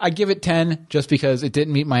 But I give it 10 just because it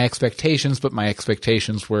didn't meet my expectations, but my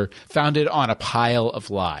expectations were founded on a pile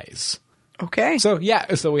of lies. Okay. So,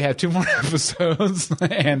 yeah. So we have 2 more episodes.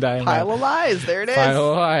 And Pile of lies. There it is.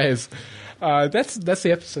 Pile of lies. That's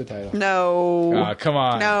the episode title. No. Come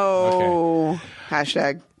on. No.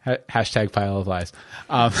 Okay. Hashtag pile of lies.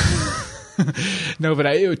 No,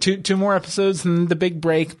 but two more episodes than the big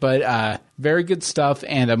break, but very good stuff,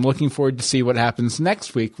 and I'm looking forward to see what happens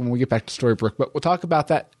next week when we get back to Storybrooke, but we'll talk about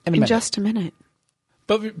that in just a minute.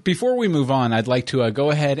 But before we move on, I'd like to go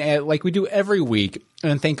ahead and, like we do every week,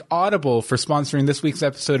 and thank Audible for sponsoring this week's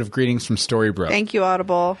episode of Greetings from Storybrooke. Thank you,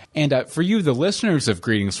 Audible. And for you, the listeners of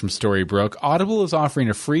Greetings from Storybrooke, Audible is offering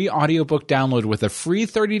a free audiobook download with a free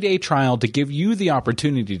 30-day trial to give you the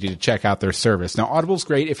opportunity to check out their service. Now, Audible's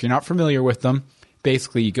great if you're not familiar with them.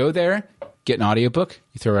 Basically, you go there, get an audiobook,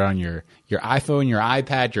 you throw it on your iPhone, your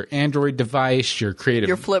iPad, your Android device, your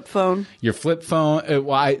flip phone. Your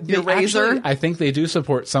Razr. Actually, I think they do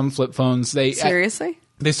support some flip phones. Seriously?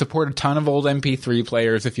 They support a ton of old MP3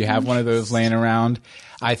 players if you have one of those laying around.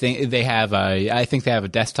 I think they have a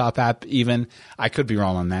desktop app even. I could be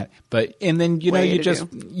wrong on that. And then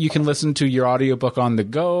you can listen to your audiobook on the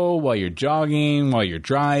go while you're jogging, while you're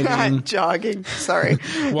driving. Jogging. Sorry.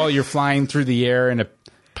 While you're flying through the air in a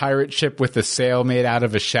pirate ship with a sail made out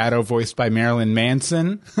of a shadow voiced by Marilyn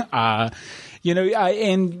Manson. You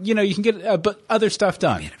can get other stuff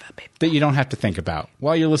done that you don't have to think about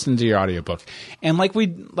while you're listening to your audiobook. And like we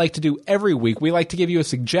like to do every week, we like to give you a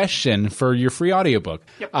suggestion for your free audiobook.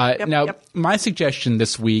 My suggestion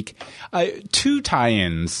this week, 2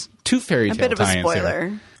 tie-ins, 2 fairy tale tie-ins. A bit of a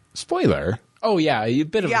spoiler. Spoiler? Oh, yeah.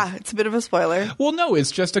 It's a bit of a spoiler. Well, no,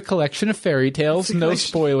 it's just a collection of fairy tales. No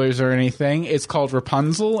spoilers or anything. It's called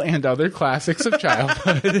Rapunzel and Other Classics of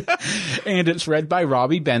Childhood. And it's read by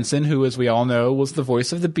Robbie Benson, who, as we all know, was the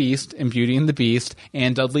voice of the Beast in Beauty and the Beast,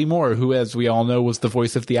 and Dudley Moore, who, as we all know, was the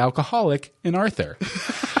voice of the alcoholic in Arthur.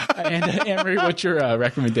 And Anne-Marie, what's your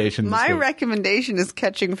recommendation this week? Recommendation is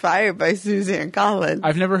Catching Fire by Suzanne Collins.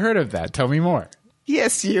 I've never heard of that. Tell me more.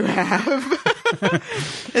 Yes, you have.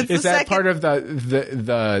 Is that part of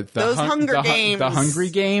the Hunger Games? The Hungry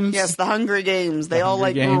Games? Yes, the Hungry Games. They all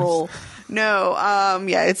like rule. No,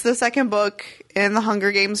 it's the second book in the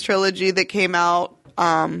Hunger Games trilogy that came out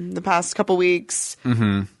the past couple weeks.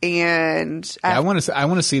 Mm-hmm. And I want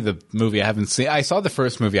to see the movie. I haven't seen. I saw the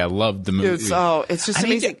first movie. I loved the movie. It's just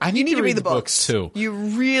amazing. You need to read the books too. You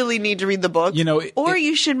really need to read the book.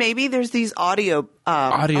 You should maybe. There's these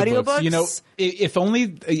audiobooks. If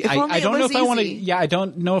only. I don't know if I want to. Yeah, I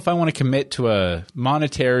don't know if I want to commit to a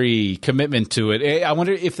monetary commitment to it. I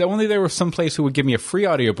wonder if only there was some place who would give me a free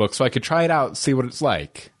audiobook so I could try it out and see what it's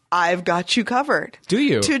like. I've got you covered. Do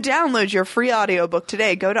you? To download your free audiobook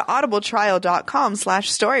today, go to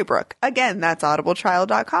audibletrial.com/storybrooke. Again, that's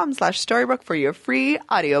audibletrial.com/storybrooke for your free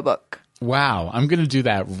audiobook. Wow, I'm going to do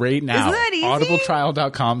that right now. Isn't that easy?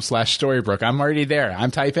 audibletrial.com/storybrooke. I'm already there.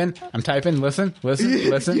 I'm typing. Listen. You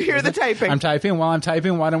hear the typing. I'm typing. While I'm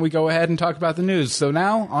typing, why don't we go ahead and talk about the news? So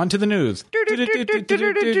now, on to the news.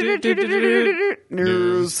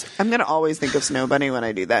 News. I'm going to always think of Snow Bunny when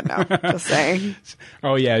I do that now. Just saying.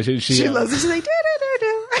 Oh, yeah. She loves it. She's like,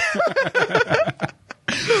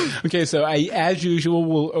 Okay, so as usual,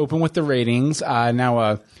 we'll open with the ratings.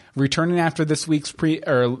 Now, returning after this week's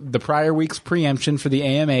the prior week's preemption for the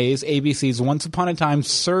AMAs, ABC's Once Upon a Time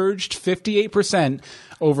surged 58%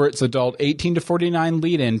 over its adult 18 to 49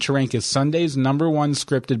 lead-in to rank as Sunday's #1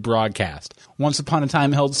 scripted broadcast. Once Upon a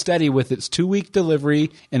Time held steady with its 2-week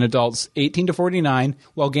delivery in adults 18 to 49,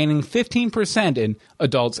 while gaining 15% in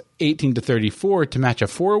adults 18 to 34 to match a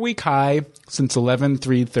 4-week high since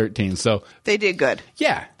 11/3/13. So they did good.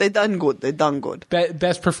 Yeah, they done good.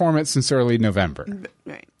 Best performance since early November.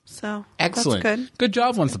 Right. So excellent. That's good. Good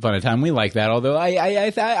job, Once Upon a Time. We like that. Although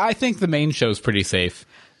I think the main show's pretty safe.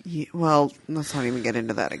 Yeah, well, let's not even get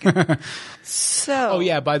into that again. So, Oh,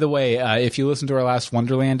 yeah, by the way, if you listen to our last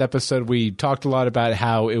Wonderland episode, we talked a lot about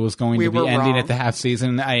how it was going to be were ending wrong. at the half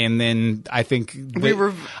season. And then I think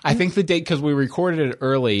I think the date, because we recorded it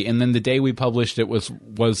early, and then the day we published it was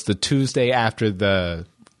the Tuesday after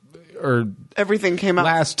everything came out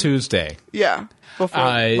last Tuesday. Yeah,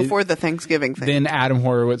 before the Thanksgiving thing. Then Adam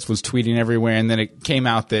Horowitz was tweeting everywhere, and then it came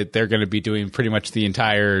out that they're going to be doing pretty much the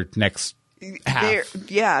entire next half.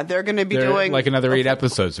 They're going to be They're doing like another 8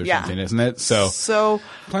 episodes or something, isn't it? So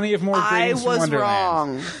plenty of more I greetings from was Wonderland.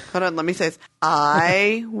 wrong. Hold on, let me say this.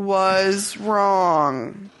 I was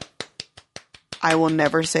wrong. I will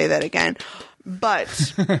never say that again. But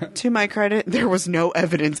to my credit, there was no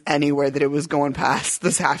evidence anywhere that it was going past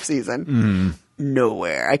this half season. Mm-hmm.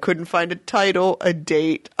 Nowhere. I couldn't find a title, a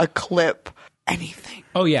date, a clip, anything.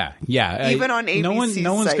 Oh yeah. Even on no one's ABC's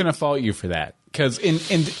going to site. fault you for that, because in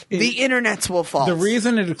The internets will fall. the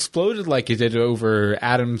reason it exploded like it did over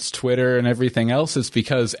Adam's Twitter and everything else is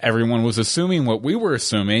because everyone was assuming what we were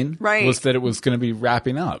assuming Right. was that it was going to be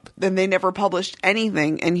wrapping up. Then they never published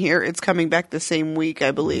anything, and here it's coming back the same week,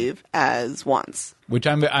 I believe, as once. Which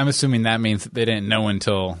I'm assuming that means that they didn't know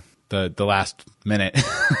until the last minute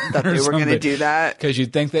That they were going to do that. Because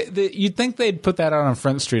you'd think you'd think they'd put that out on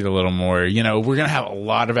Front Street a little more. You know, we're going to have a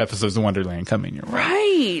lot of episodes of Wonderland coming your way.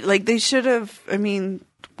 Right. Like they should have. I mean,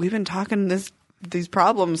 we've been talking these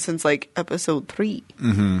problems since like episode 3.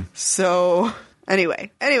 Mm-hmm. So anyway,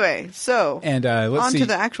 so And let's on see. to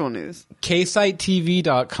the actual news.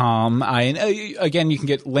 ksitetv.com. Again, you can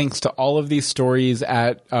get links to all of these stories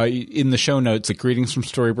at in the show notes at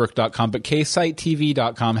greetingsfromstorybrooke.com. But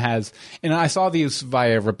ksitetv.com has, and I saw these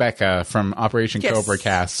via Rebecca from Operation Yes. Cobra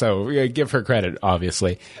Cast, so give her credit,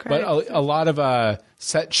 obviously. Credit. But a lot of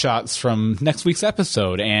set shots from next week's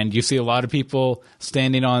episode, and you see a lot of people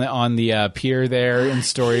standing on the pier there in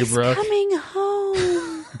Storybrooke, Coming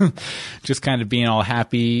home. just kind of being all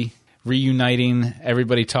happy, reuniting,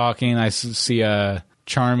 everybody talking. I see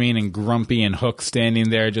Charming and Grumpy and Hook standing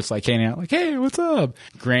there just like hanging out, like, hey, what's up?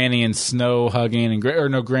 Granny and Snow hugging, and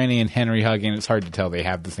Granny and Henry hugging. It's hard to tell they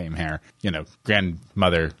have the same hair. You know,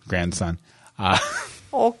 grandmother, grandson.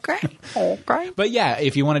 Okay. But yeah,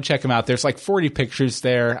 if you want to check them out, there's like 40 pictures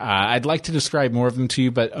there. I'd like to describe more of them to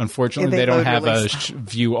you, but unfortunately Yeah, they don't load have really a slow.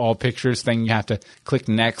 view all pictures thing. You have to click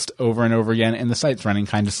next over and over again, and the site's running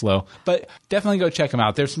kind of slow. But definitely go check them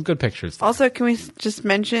out. There's some good pictures there. Also, can we just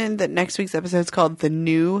mention that next week's episode is called The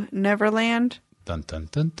New Neverland? Dun, dun,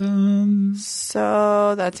 dun, dun.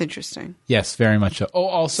 So that's interesting. Yes, very much so. Oh,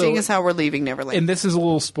 also, Seeing as how we're leaving Neverland. and this is a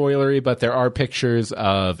little spoilery, but there are pictures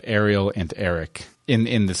of Ariel and Eric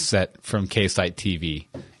in the set from K-Site TV.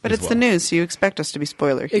 but as it's the well. news, so you expect us to be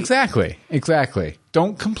spoiler heat. Exactly.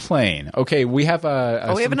 Don't complain. Okay, we have we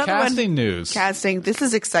have some another casting one. news. Casting. This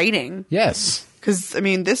is exciting. Yes. Because, I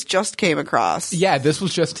mean, this just came across. Yeah, this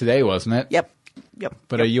was just today, wasn't it? Yep.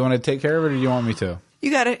 But you want to take care of it, or do you want me to?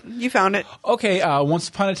 You got it. You found it. Okay, Once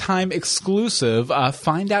Upon a Time exclusive.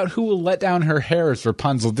 Find out who will let down her hair as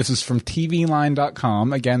Rapunzel. This is from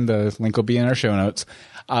tvline.com. Again, the link will be in our show notes.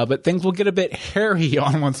 But things will get a bit hairy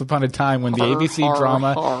on Once Upon a Time when the ABC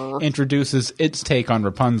drama introduces its take on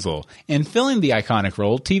Rapunzel. And filling the iconic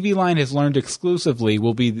role, TV Line has learned exclusively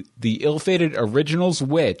will be the ill-fated Originals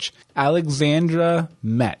witch, Alexandra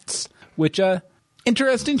Metz. Which,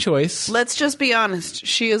 interesting choice. Let's just be honest.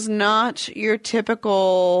 She is not your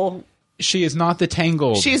typical... She is not the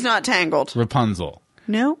tangled She's not Tangled. Rapunzel.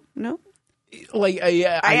 No. Like,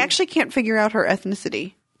 I actually can't figure out her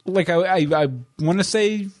ethnicity. Like I want to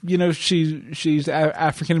say, you know, she's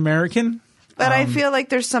African American, But I feel like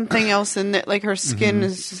there's something else in it. Like her skin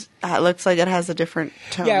is looks like it has a different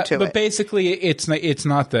tone yeah. to But it. basically, it's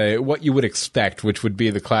not the what you would expect, which would be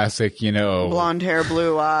the classic, you know, Blonde hair,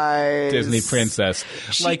 blue eyes. Disney princess,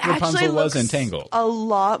 She like actually Rapunzel was looks in Tangled. A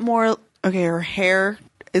lot more. Okay, her hair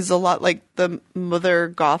is a lot like the Mother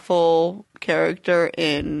Gothel character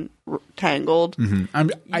in Tangled.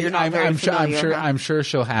 You're not very familiar, huh? I'm sure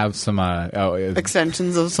she'll have some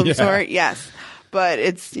Extensions of some Yeah. sort. Yes, but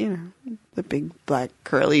it's the big black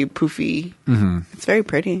curly poofy. Mm-hmm. It's very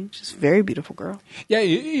pretty. She's a very beautiful girl. yeah.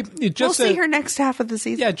 It just We'll see her next half of the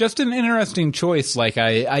season. Yeah, just an interesting choice. Like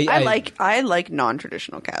I like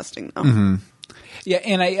non-traditional casting though. Yeah,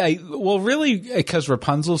 and I really, because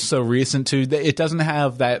Rapunzel's so recent too, it doesn't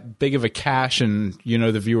have that big of a cache in, you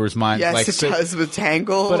know, the viewer's mind. Yes, like, it does with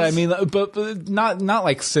Tangled. But I mean, but not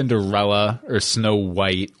like Cinderella or Snow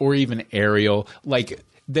White or even Ariel. Like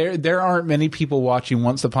there aren't many people watching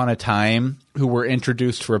Once Upon a Time who were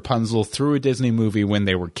introduced to Rapunzel through a Disney movie when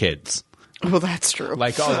they were kids. Well, that's true.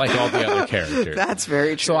 like all the other characters. That's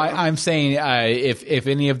very true. So I'm saying if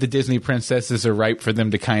any of the Disney princesses are ripe for them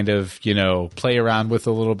to kind of, play around with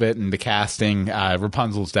a little bit in the casting,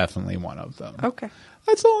 Rapunzel's definitely one of them. Okay.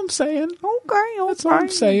 That's all I'm saying. Okay. That's all I'm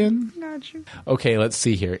saying. Got you. Okay, let's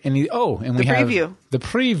see here. And we have preview. The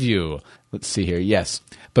preview. Let's see here. Yes.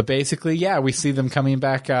 But basically, we see them coming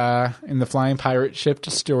back in the flying pirate ship to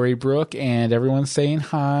Storybrooke, and everyone's saying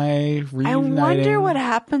hi, reuniting. I wonder what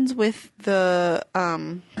happens with the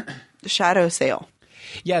shadow sail.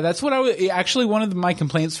 Yeah, that's what actually, one of my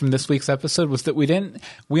complaints from this week's episode was that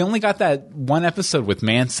we only got that one episode with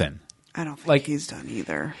Manson. I don't think he's done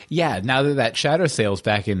either. Yeah, now that shadow sail's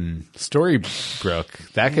back in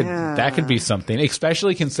Storybrooke, that could be something.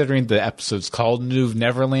 Especially considering the episode's called New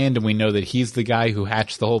Neverland, and we know that he's the guy who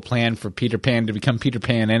hatched the whole plan for Peter Pan to become Peter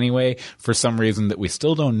Pan anyway, for some reason that we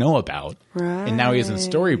still don't know about. Right. And now he's in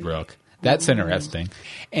Storybrooke. That's interesting.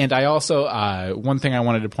 And I also, one thing I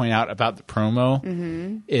wanted to point out about the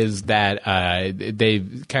promo is that they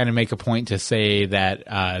kind of make a point to say that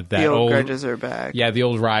the old grudges are back. Yeah, the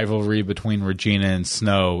old rivalry between Regina and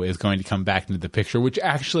Snow is going to come back into the picture, which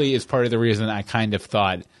actually is part of the reason I kind of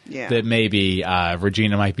thought that maybe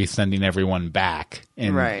Regina might be sending everyone back,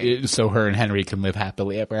 and so her and Henry can live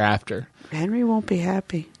happily ever after. Henry won't be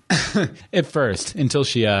happy. At first, until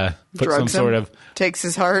she puts takes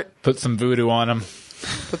his heart, puts some voodoo on him,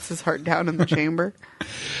 puts his heart down in the chamber.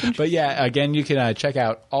 But again, you can check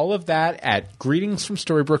out all of that at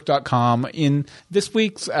greetingsfromstorybrooke.com in this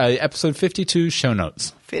week's episode 52 show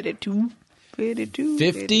notes. 52.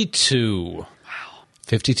 52. Wow.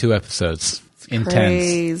 52 episodes. Intense.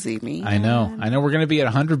 Crazy, man. I know. We're going to be at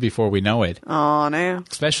 100 before we know it. Oh, no.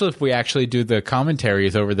 Especially if we actually do the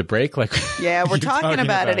commentaries over the break. We're talking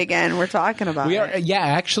about it again. We're talking about it. Yeah,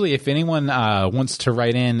 actually, if anyone wants to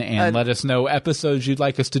write in and let us know episodes you'd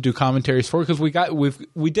like us to do commentaries for, because we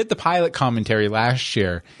did the pilot commentary last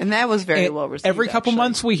year, and that was very well received. Every couple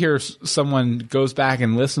months, we hear someone goes back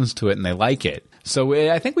and listens to it, and they like it. So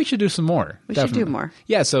I think we should do some more. We should do more.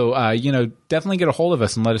 Yeah, so, definitely get a hold of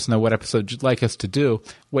us and let us know what episodes you'd like us to do.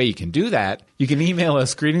 Way you can do that, you can email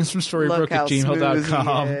us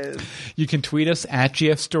greetingsfromstorybrooke@gmail.com. You can tweet us at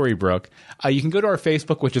GFStorybrooke. You can go to our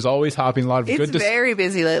Facebook, which is always hopping a lot of good. It's very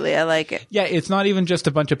busy lately. I like it. Yeah, it's not even just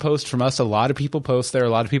a bunch of posts from us. A lot of people post there. A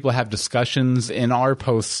lot of people have discussions in our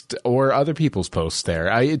posts or other people's posts there.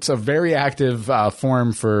 It's a very active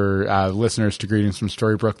forum for listeners to Greetings from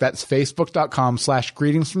Storybrooke. That's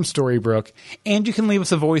facebook.com/greetingsfromstorybrooke. And you can leave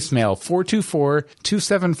us a voicemail,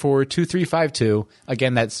 424-274-2352.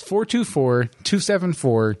 Again, that's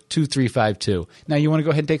 424-274-2352. Now, you want to go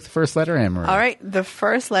ahead and take the first letter, Anne-Marie? All right. The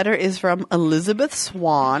first letter is from Elizabeth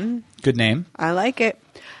Swan. Good name. I like it.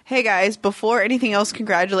 Hey, guys. Before anything else,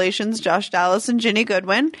 congratulations, Josh Dallas and Ginny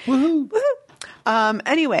Goodwin. Woohoo! Woohoo!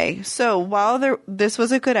 Anyway, so while this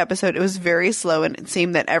was a good episode, it was very slow, and it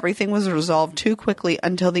seemed that everything was resolved too quickly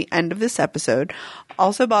until the end of this episode.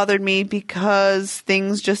 Also bothered me because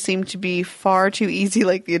things just seemed to be far too easy,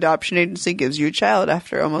 like the adoption agency gives you a child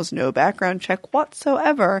after almost no background check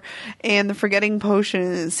whatsoever. And the forgetting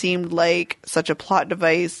potion seemed like such a plot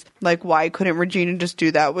device. Like, why couldn't Regina just do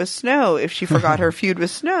that with Snow? If she forgot her feud with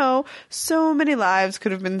Snow, so many lives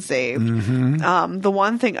could have been saved. Mm-hmm. The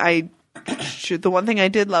one thing I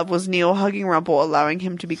did love was Neil hugging Rumple, allowing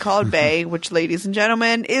him to be called Bay, which, ladies and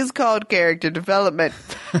gentlemen, is called character development.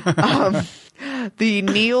 The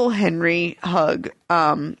Neil Henry hug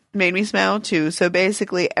made me smile too. So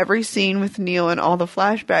basically every scene with Neil and all the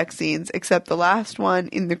flashback scenes except the last one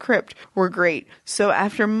in the crypt were great. So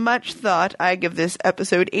after much thought, I give this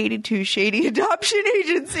episode 82 shady adoption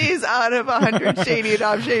agencies out of 100 shady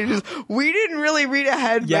adoption agencies. We didn't really read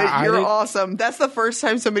ahead, but you're awesome. That's the first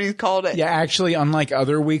time somebody's called it. Yeah, actually, unlike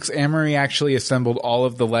other weeks, Anne-Marie actually assembled all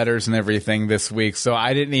of the letters and everything this week, so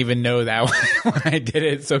I didn't even know that when I did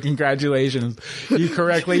it, so congratulations. You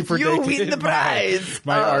correctly predicted you win the prize.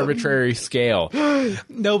 My arbitrary scale.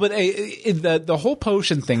 No, but the whole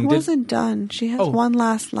potion thing wasn't done. She has one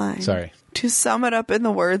last line. Sorry. To sum it up in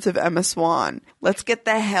the words of Emma Swan, let's get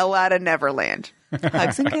the hell out of Neverland.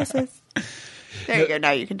 Hugs and kisses. There you go.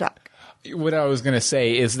 Now you can talk. What I was going to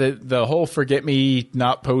say is that the whole forget me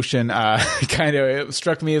not potion kind of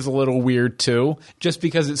struck me as a little weird too, just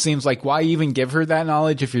because it seems like why even give her that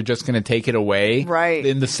knowledge if you're just going to take it away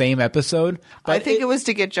in the same episode? But I think it was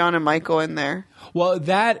to get John and Michael in there. Well,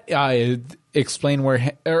 that explain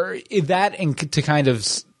where and to kind of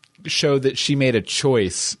show that she made a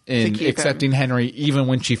choice in accepting Henry even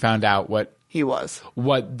when she found out what he was,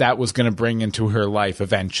 what that was going to bring into her life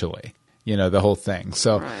eventually. the whole thing.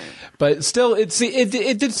 So, but still, it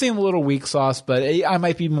did seem a little weak sauce, but I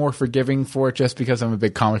might be more forgiving for it just because I'm a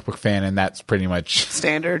big comic book fan, and that's pretty much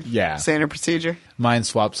standard. Yeah. Standard procedure. Mind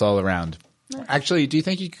swaps all around. Actually, do you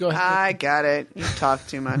think you could go ahead? I got it. You talk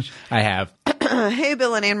too much. I have. Hey,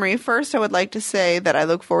 Bill and Anne-Marie. First, I would like to say that I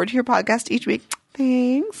look forward to your podcast each week.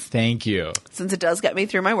 Thanks. Thank you. Since it does get me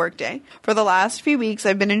through my workday. For the last few weeks,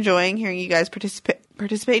 I've been enjoying hearing you guys participate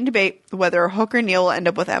and debate whether Hook or Neil will end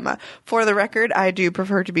up with Emma. For the record, I do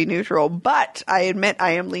prefer to be neutral, but I admit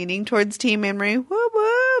I am leaning towards Team Anne-Marie. Woo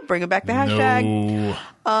woo! Bring it back the hashtag. No.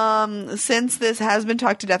 Since this has been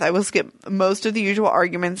talked to death, I will skip most of the usual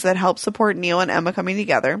arguments that help support Neil and Emma coming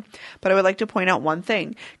together. But I would like to point out one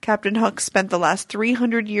thing. Captain Hook spent the last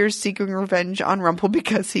 300 years seeking revenge on Rumple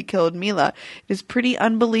because he killed Mila. It is pretty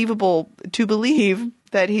unbelievable to believe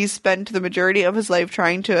that he spent the majority of his life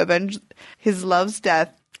trying to avenge his love's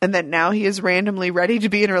death, and that now he is randomly ready to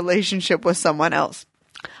be in a relationship with someone else.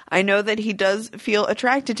 I know that he does feel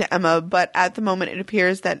attracted to Emma, but at the moment it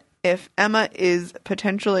appears that if Emma is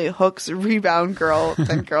potentially Hook's rebound girl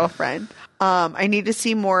than girlfriend, I need to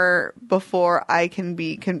see more before I can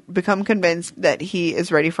become convinced that he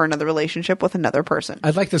is ready for another relationship with another person.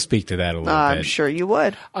 I'd like to speak to that a little bit. I'm sure you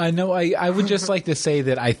would. No, I would just like to say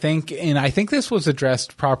that I think this was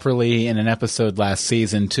addressed properly in an episode last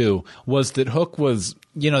season too, was that Hook was,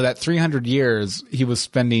 that 300 years he was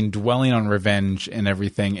spending dwelling on revenge and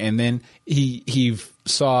everything, and then he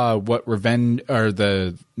saw what revenge or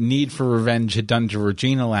the need for revenge had done to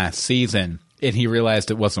Regina last season, and he realized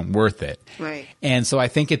it wasn't worth it. Right. And so I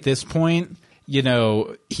think at this point,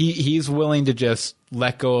 he's willing to just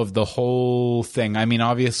let go of the whole thing. I mean,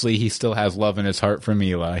 obviously he still has love in his heart for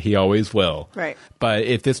Mila. He always will. Right. But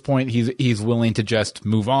at this point, he's willing to just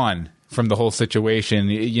move on from the whole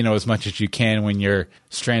situation, as much as you can when you're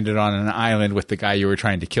stranded on an island with the guy you were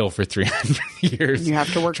trying to kill for 300 years. You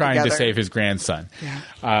have to work trying together to save his grandson.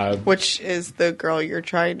 Yeah. Which is the girl you're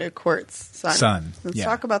trying to court's son. Let's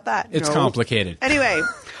talk about that. It's complicated. Anyway,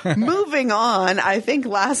 moving on, I think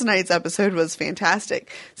last night's episode was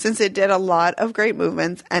fantastic since it did a lot of great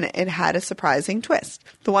movements and it had a surprising twist.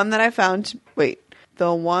 The one that I found to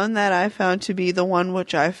be the one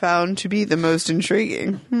which I found to be the most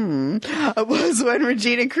intriguing was when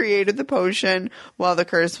Regina created the potion while the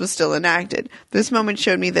curse was still enacted. This moment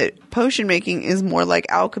showed me that potion making is more like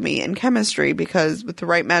alchemy and chemistry because with the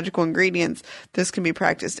right magical ingredients, this can be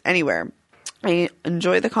practiced anywhere. I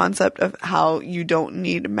enjoy the concept of how you don't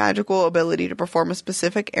need magical ability to perform a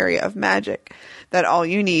specific area of magic, that all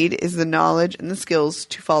you need is the knowledge and the skills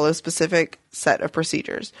to follow a specific set of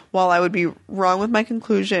procedures. While I could be wrong with my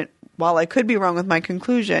conclusion,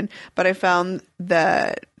 but I found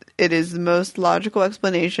that it is the most logical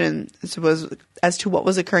explanation as to what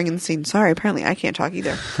was occurring in the scene. Sorry, apparently I can't talk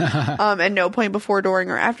either. At no point before,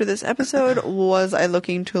 during, or after this episode was I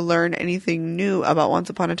looking to learn anything new about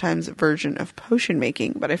Once Upon a Time's version of potion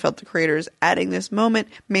making, but I felt the creators adding this moment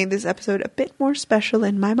made this episode a bit more special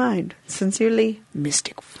in my mind. Sincerely,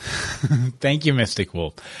 Mystic Wolf. Thank you, Mystic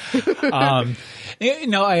Wolf. I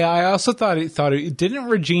also thought it didn't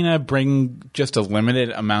Regina bring just a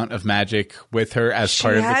limited amount of magic with her as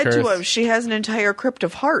part of the curse? She has an entire crypt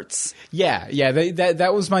of hearts. Yeah.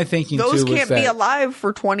 That was my thinking too. Those can't be alive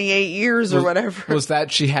for 28 years or whatever. Was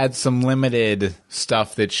that she had some limited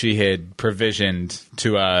stuff that she had provisioned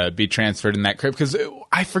to be transferred in that crypt? Because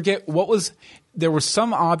I forget there was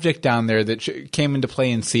some object down there that came into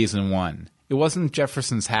play in season 1. It wasn't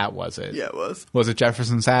Jefferson's hat, was it? Yeah, it was. Was it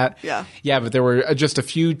Jefferson's hat? Yeah. Yeah, but there were just a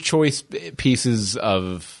few choice pieces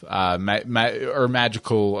of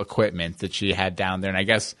magical equipment that she had down there, and I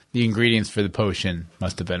guess the ingredients for the potion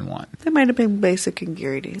must have been one. They might have been basic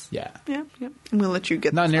ingredients. Yeah. Yeah. I'm going to let you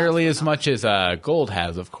get not nearly as much as gold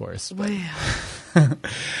has, of course. Well.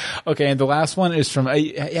 Okay, and the last one is from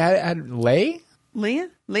Leigh?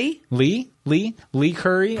 Lee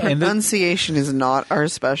Curry. Pronunciation is not our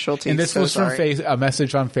specialty. And this was from a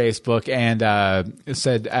message on Facebook, and it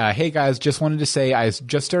said, "Hey guys, just wanted to say I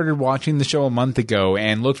just started watching the show a month ago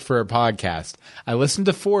and looked for a podcast. I listened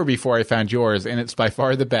to 4 before I found yours, and it's by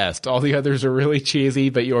far the best. All the others are really cheesy,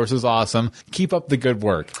 but yours is awesome. Keep up the good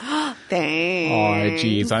work." Thanks. Oh,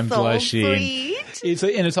 geez, I'm blushing. Sweet.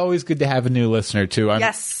 It's always good to have a new listener too.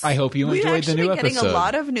 Yes, I hope you enjoyed the new episode. We've actually been getting a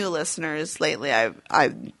lot of new listeners lately.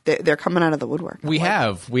 They're coming out of the woodwork. We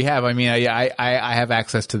have. I mean, I have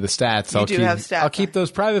access to the stats. You do have stats. I'll keep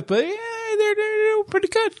those private, but yeah, they're pretty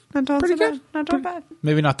good. Not bad.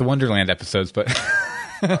 Maybe not the Wonderland episodes, but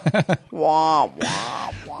wah,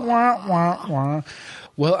 wah, wah. Wah, wah, wah.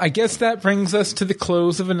 Well, I guess that brings us to the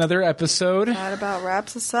close of another episode. That about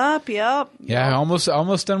wraps us up. Yep. Yeah, almost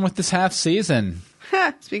done with this half season.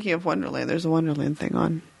 Speaking of Wonderland, there's a Wonderland thing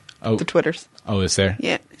on Oh, the Twitters. Oh, is there?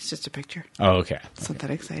 Yeah, it's just a picture. Oh, okay. It's not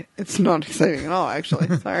that exciting. It's not exciting at all,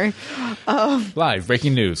 actually. Sorry. Live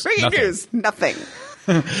breaking news. Breaking Nothing. news. Nothing.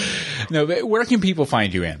 No, but where can people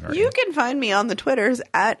find you, Anne-Marie? You can find me on the Twitters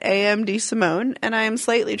at AMD Simone, and I am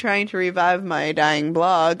slightly trying to revive my dying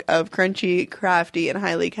blog of crunchy, crafty, and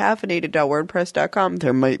highly caffeinated.wordpress.com.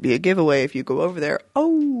 There might be a giveaway if you go over there.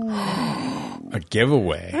 Oh. A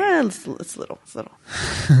giveaway. It's little. It's little.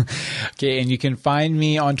 Okay, and you can find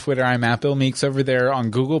me on Twitter. I'm at Bill Meeks over there. On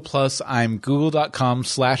Google+, I'm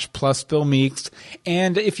google.com/+Bill Meeks.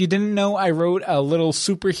 And if you didn't know, I wrote a little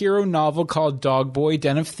superhero novel called Dog Boy,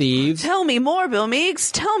 Den of Thieves. Tell me more, Bill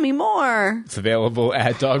Meeks. Tell me more. It's available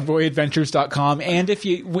at dogboyadventures.com. And if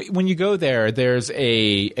you, when you go there, there's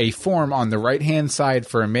a form on the right-hand side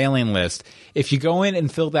for a mailing list. If you go in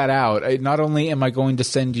and fill that out, not only am I going to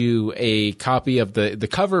send you a copy of the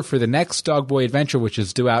cover for the next Dog Boy Adventure, which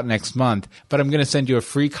is due out next month, but I'm going to send you a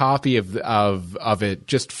free copy of it,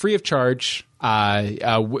 just free of charge,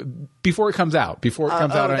 before it comes out. Before it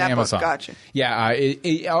comes out on that Amazon. Book. Gotcha. Yeah,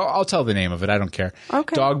 I'll tell the name of it. I don't care.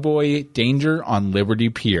 Okay. Dog Boy Danger on Liberty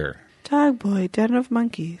Pier. Dog Boy, Den of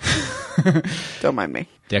Monkeys. Don't mind me.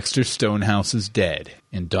 Dexter Stonehouse is dead,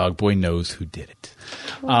 and Dog Boy knows who did it.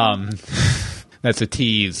 That's a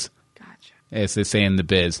tease. Gotcha. As they say in the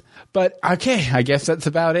biz. But, okay, I guess that's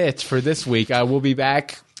about it for this week. We'll be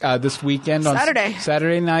back this weekend on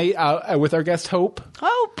Saturday night with our guest Hope.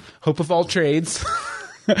 Hope of all trades.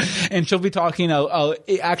 And she'll be talking, we'll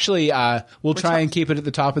try and keep it at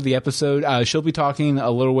the top of the episode. She'll be talking a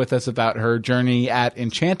little with us about her journey at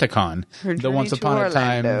Enchanticon, the Once Upon a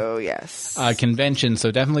Time convention.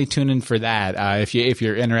 So definitely tune in for that if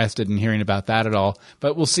you're interested in hearing about that at all.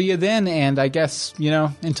 But we'll see you then, and I guess,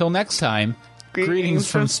 until next time, greetings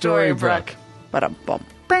from Storybrooke. Ba-dum-bum.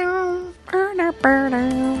 Ba-da-ba-da.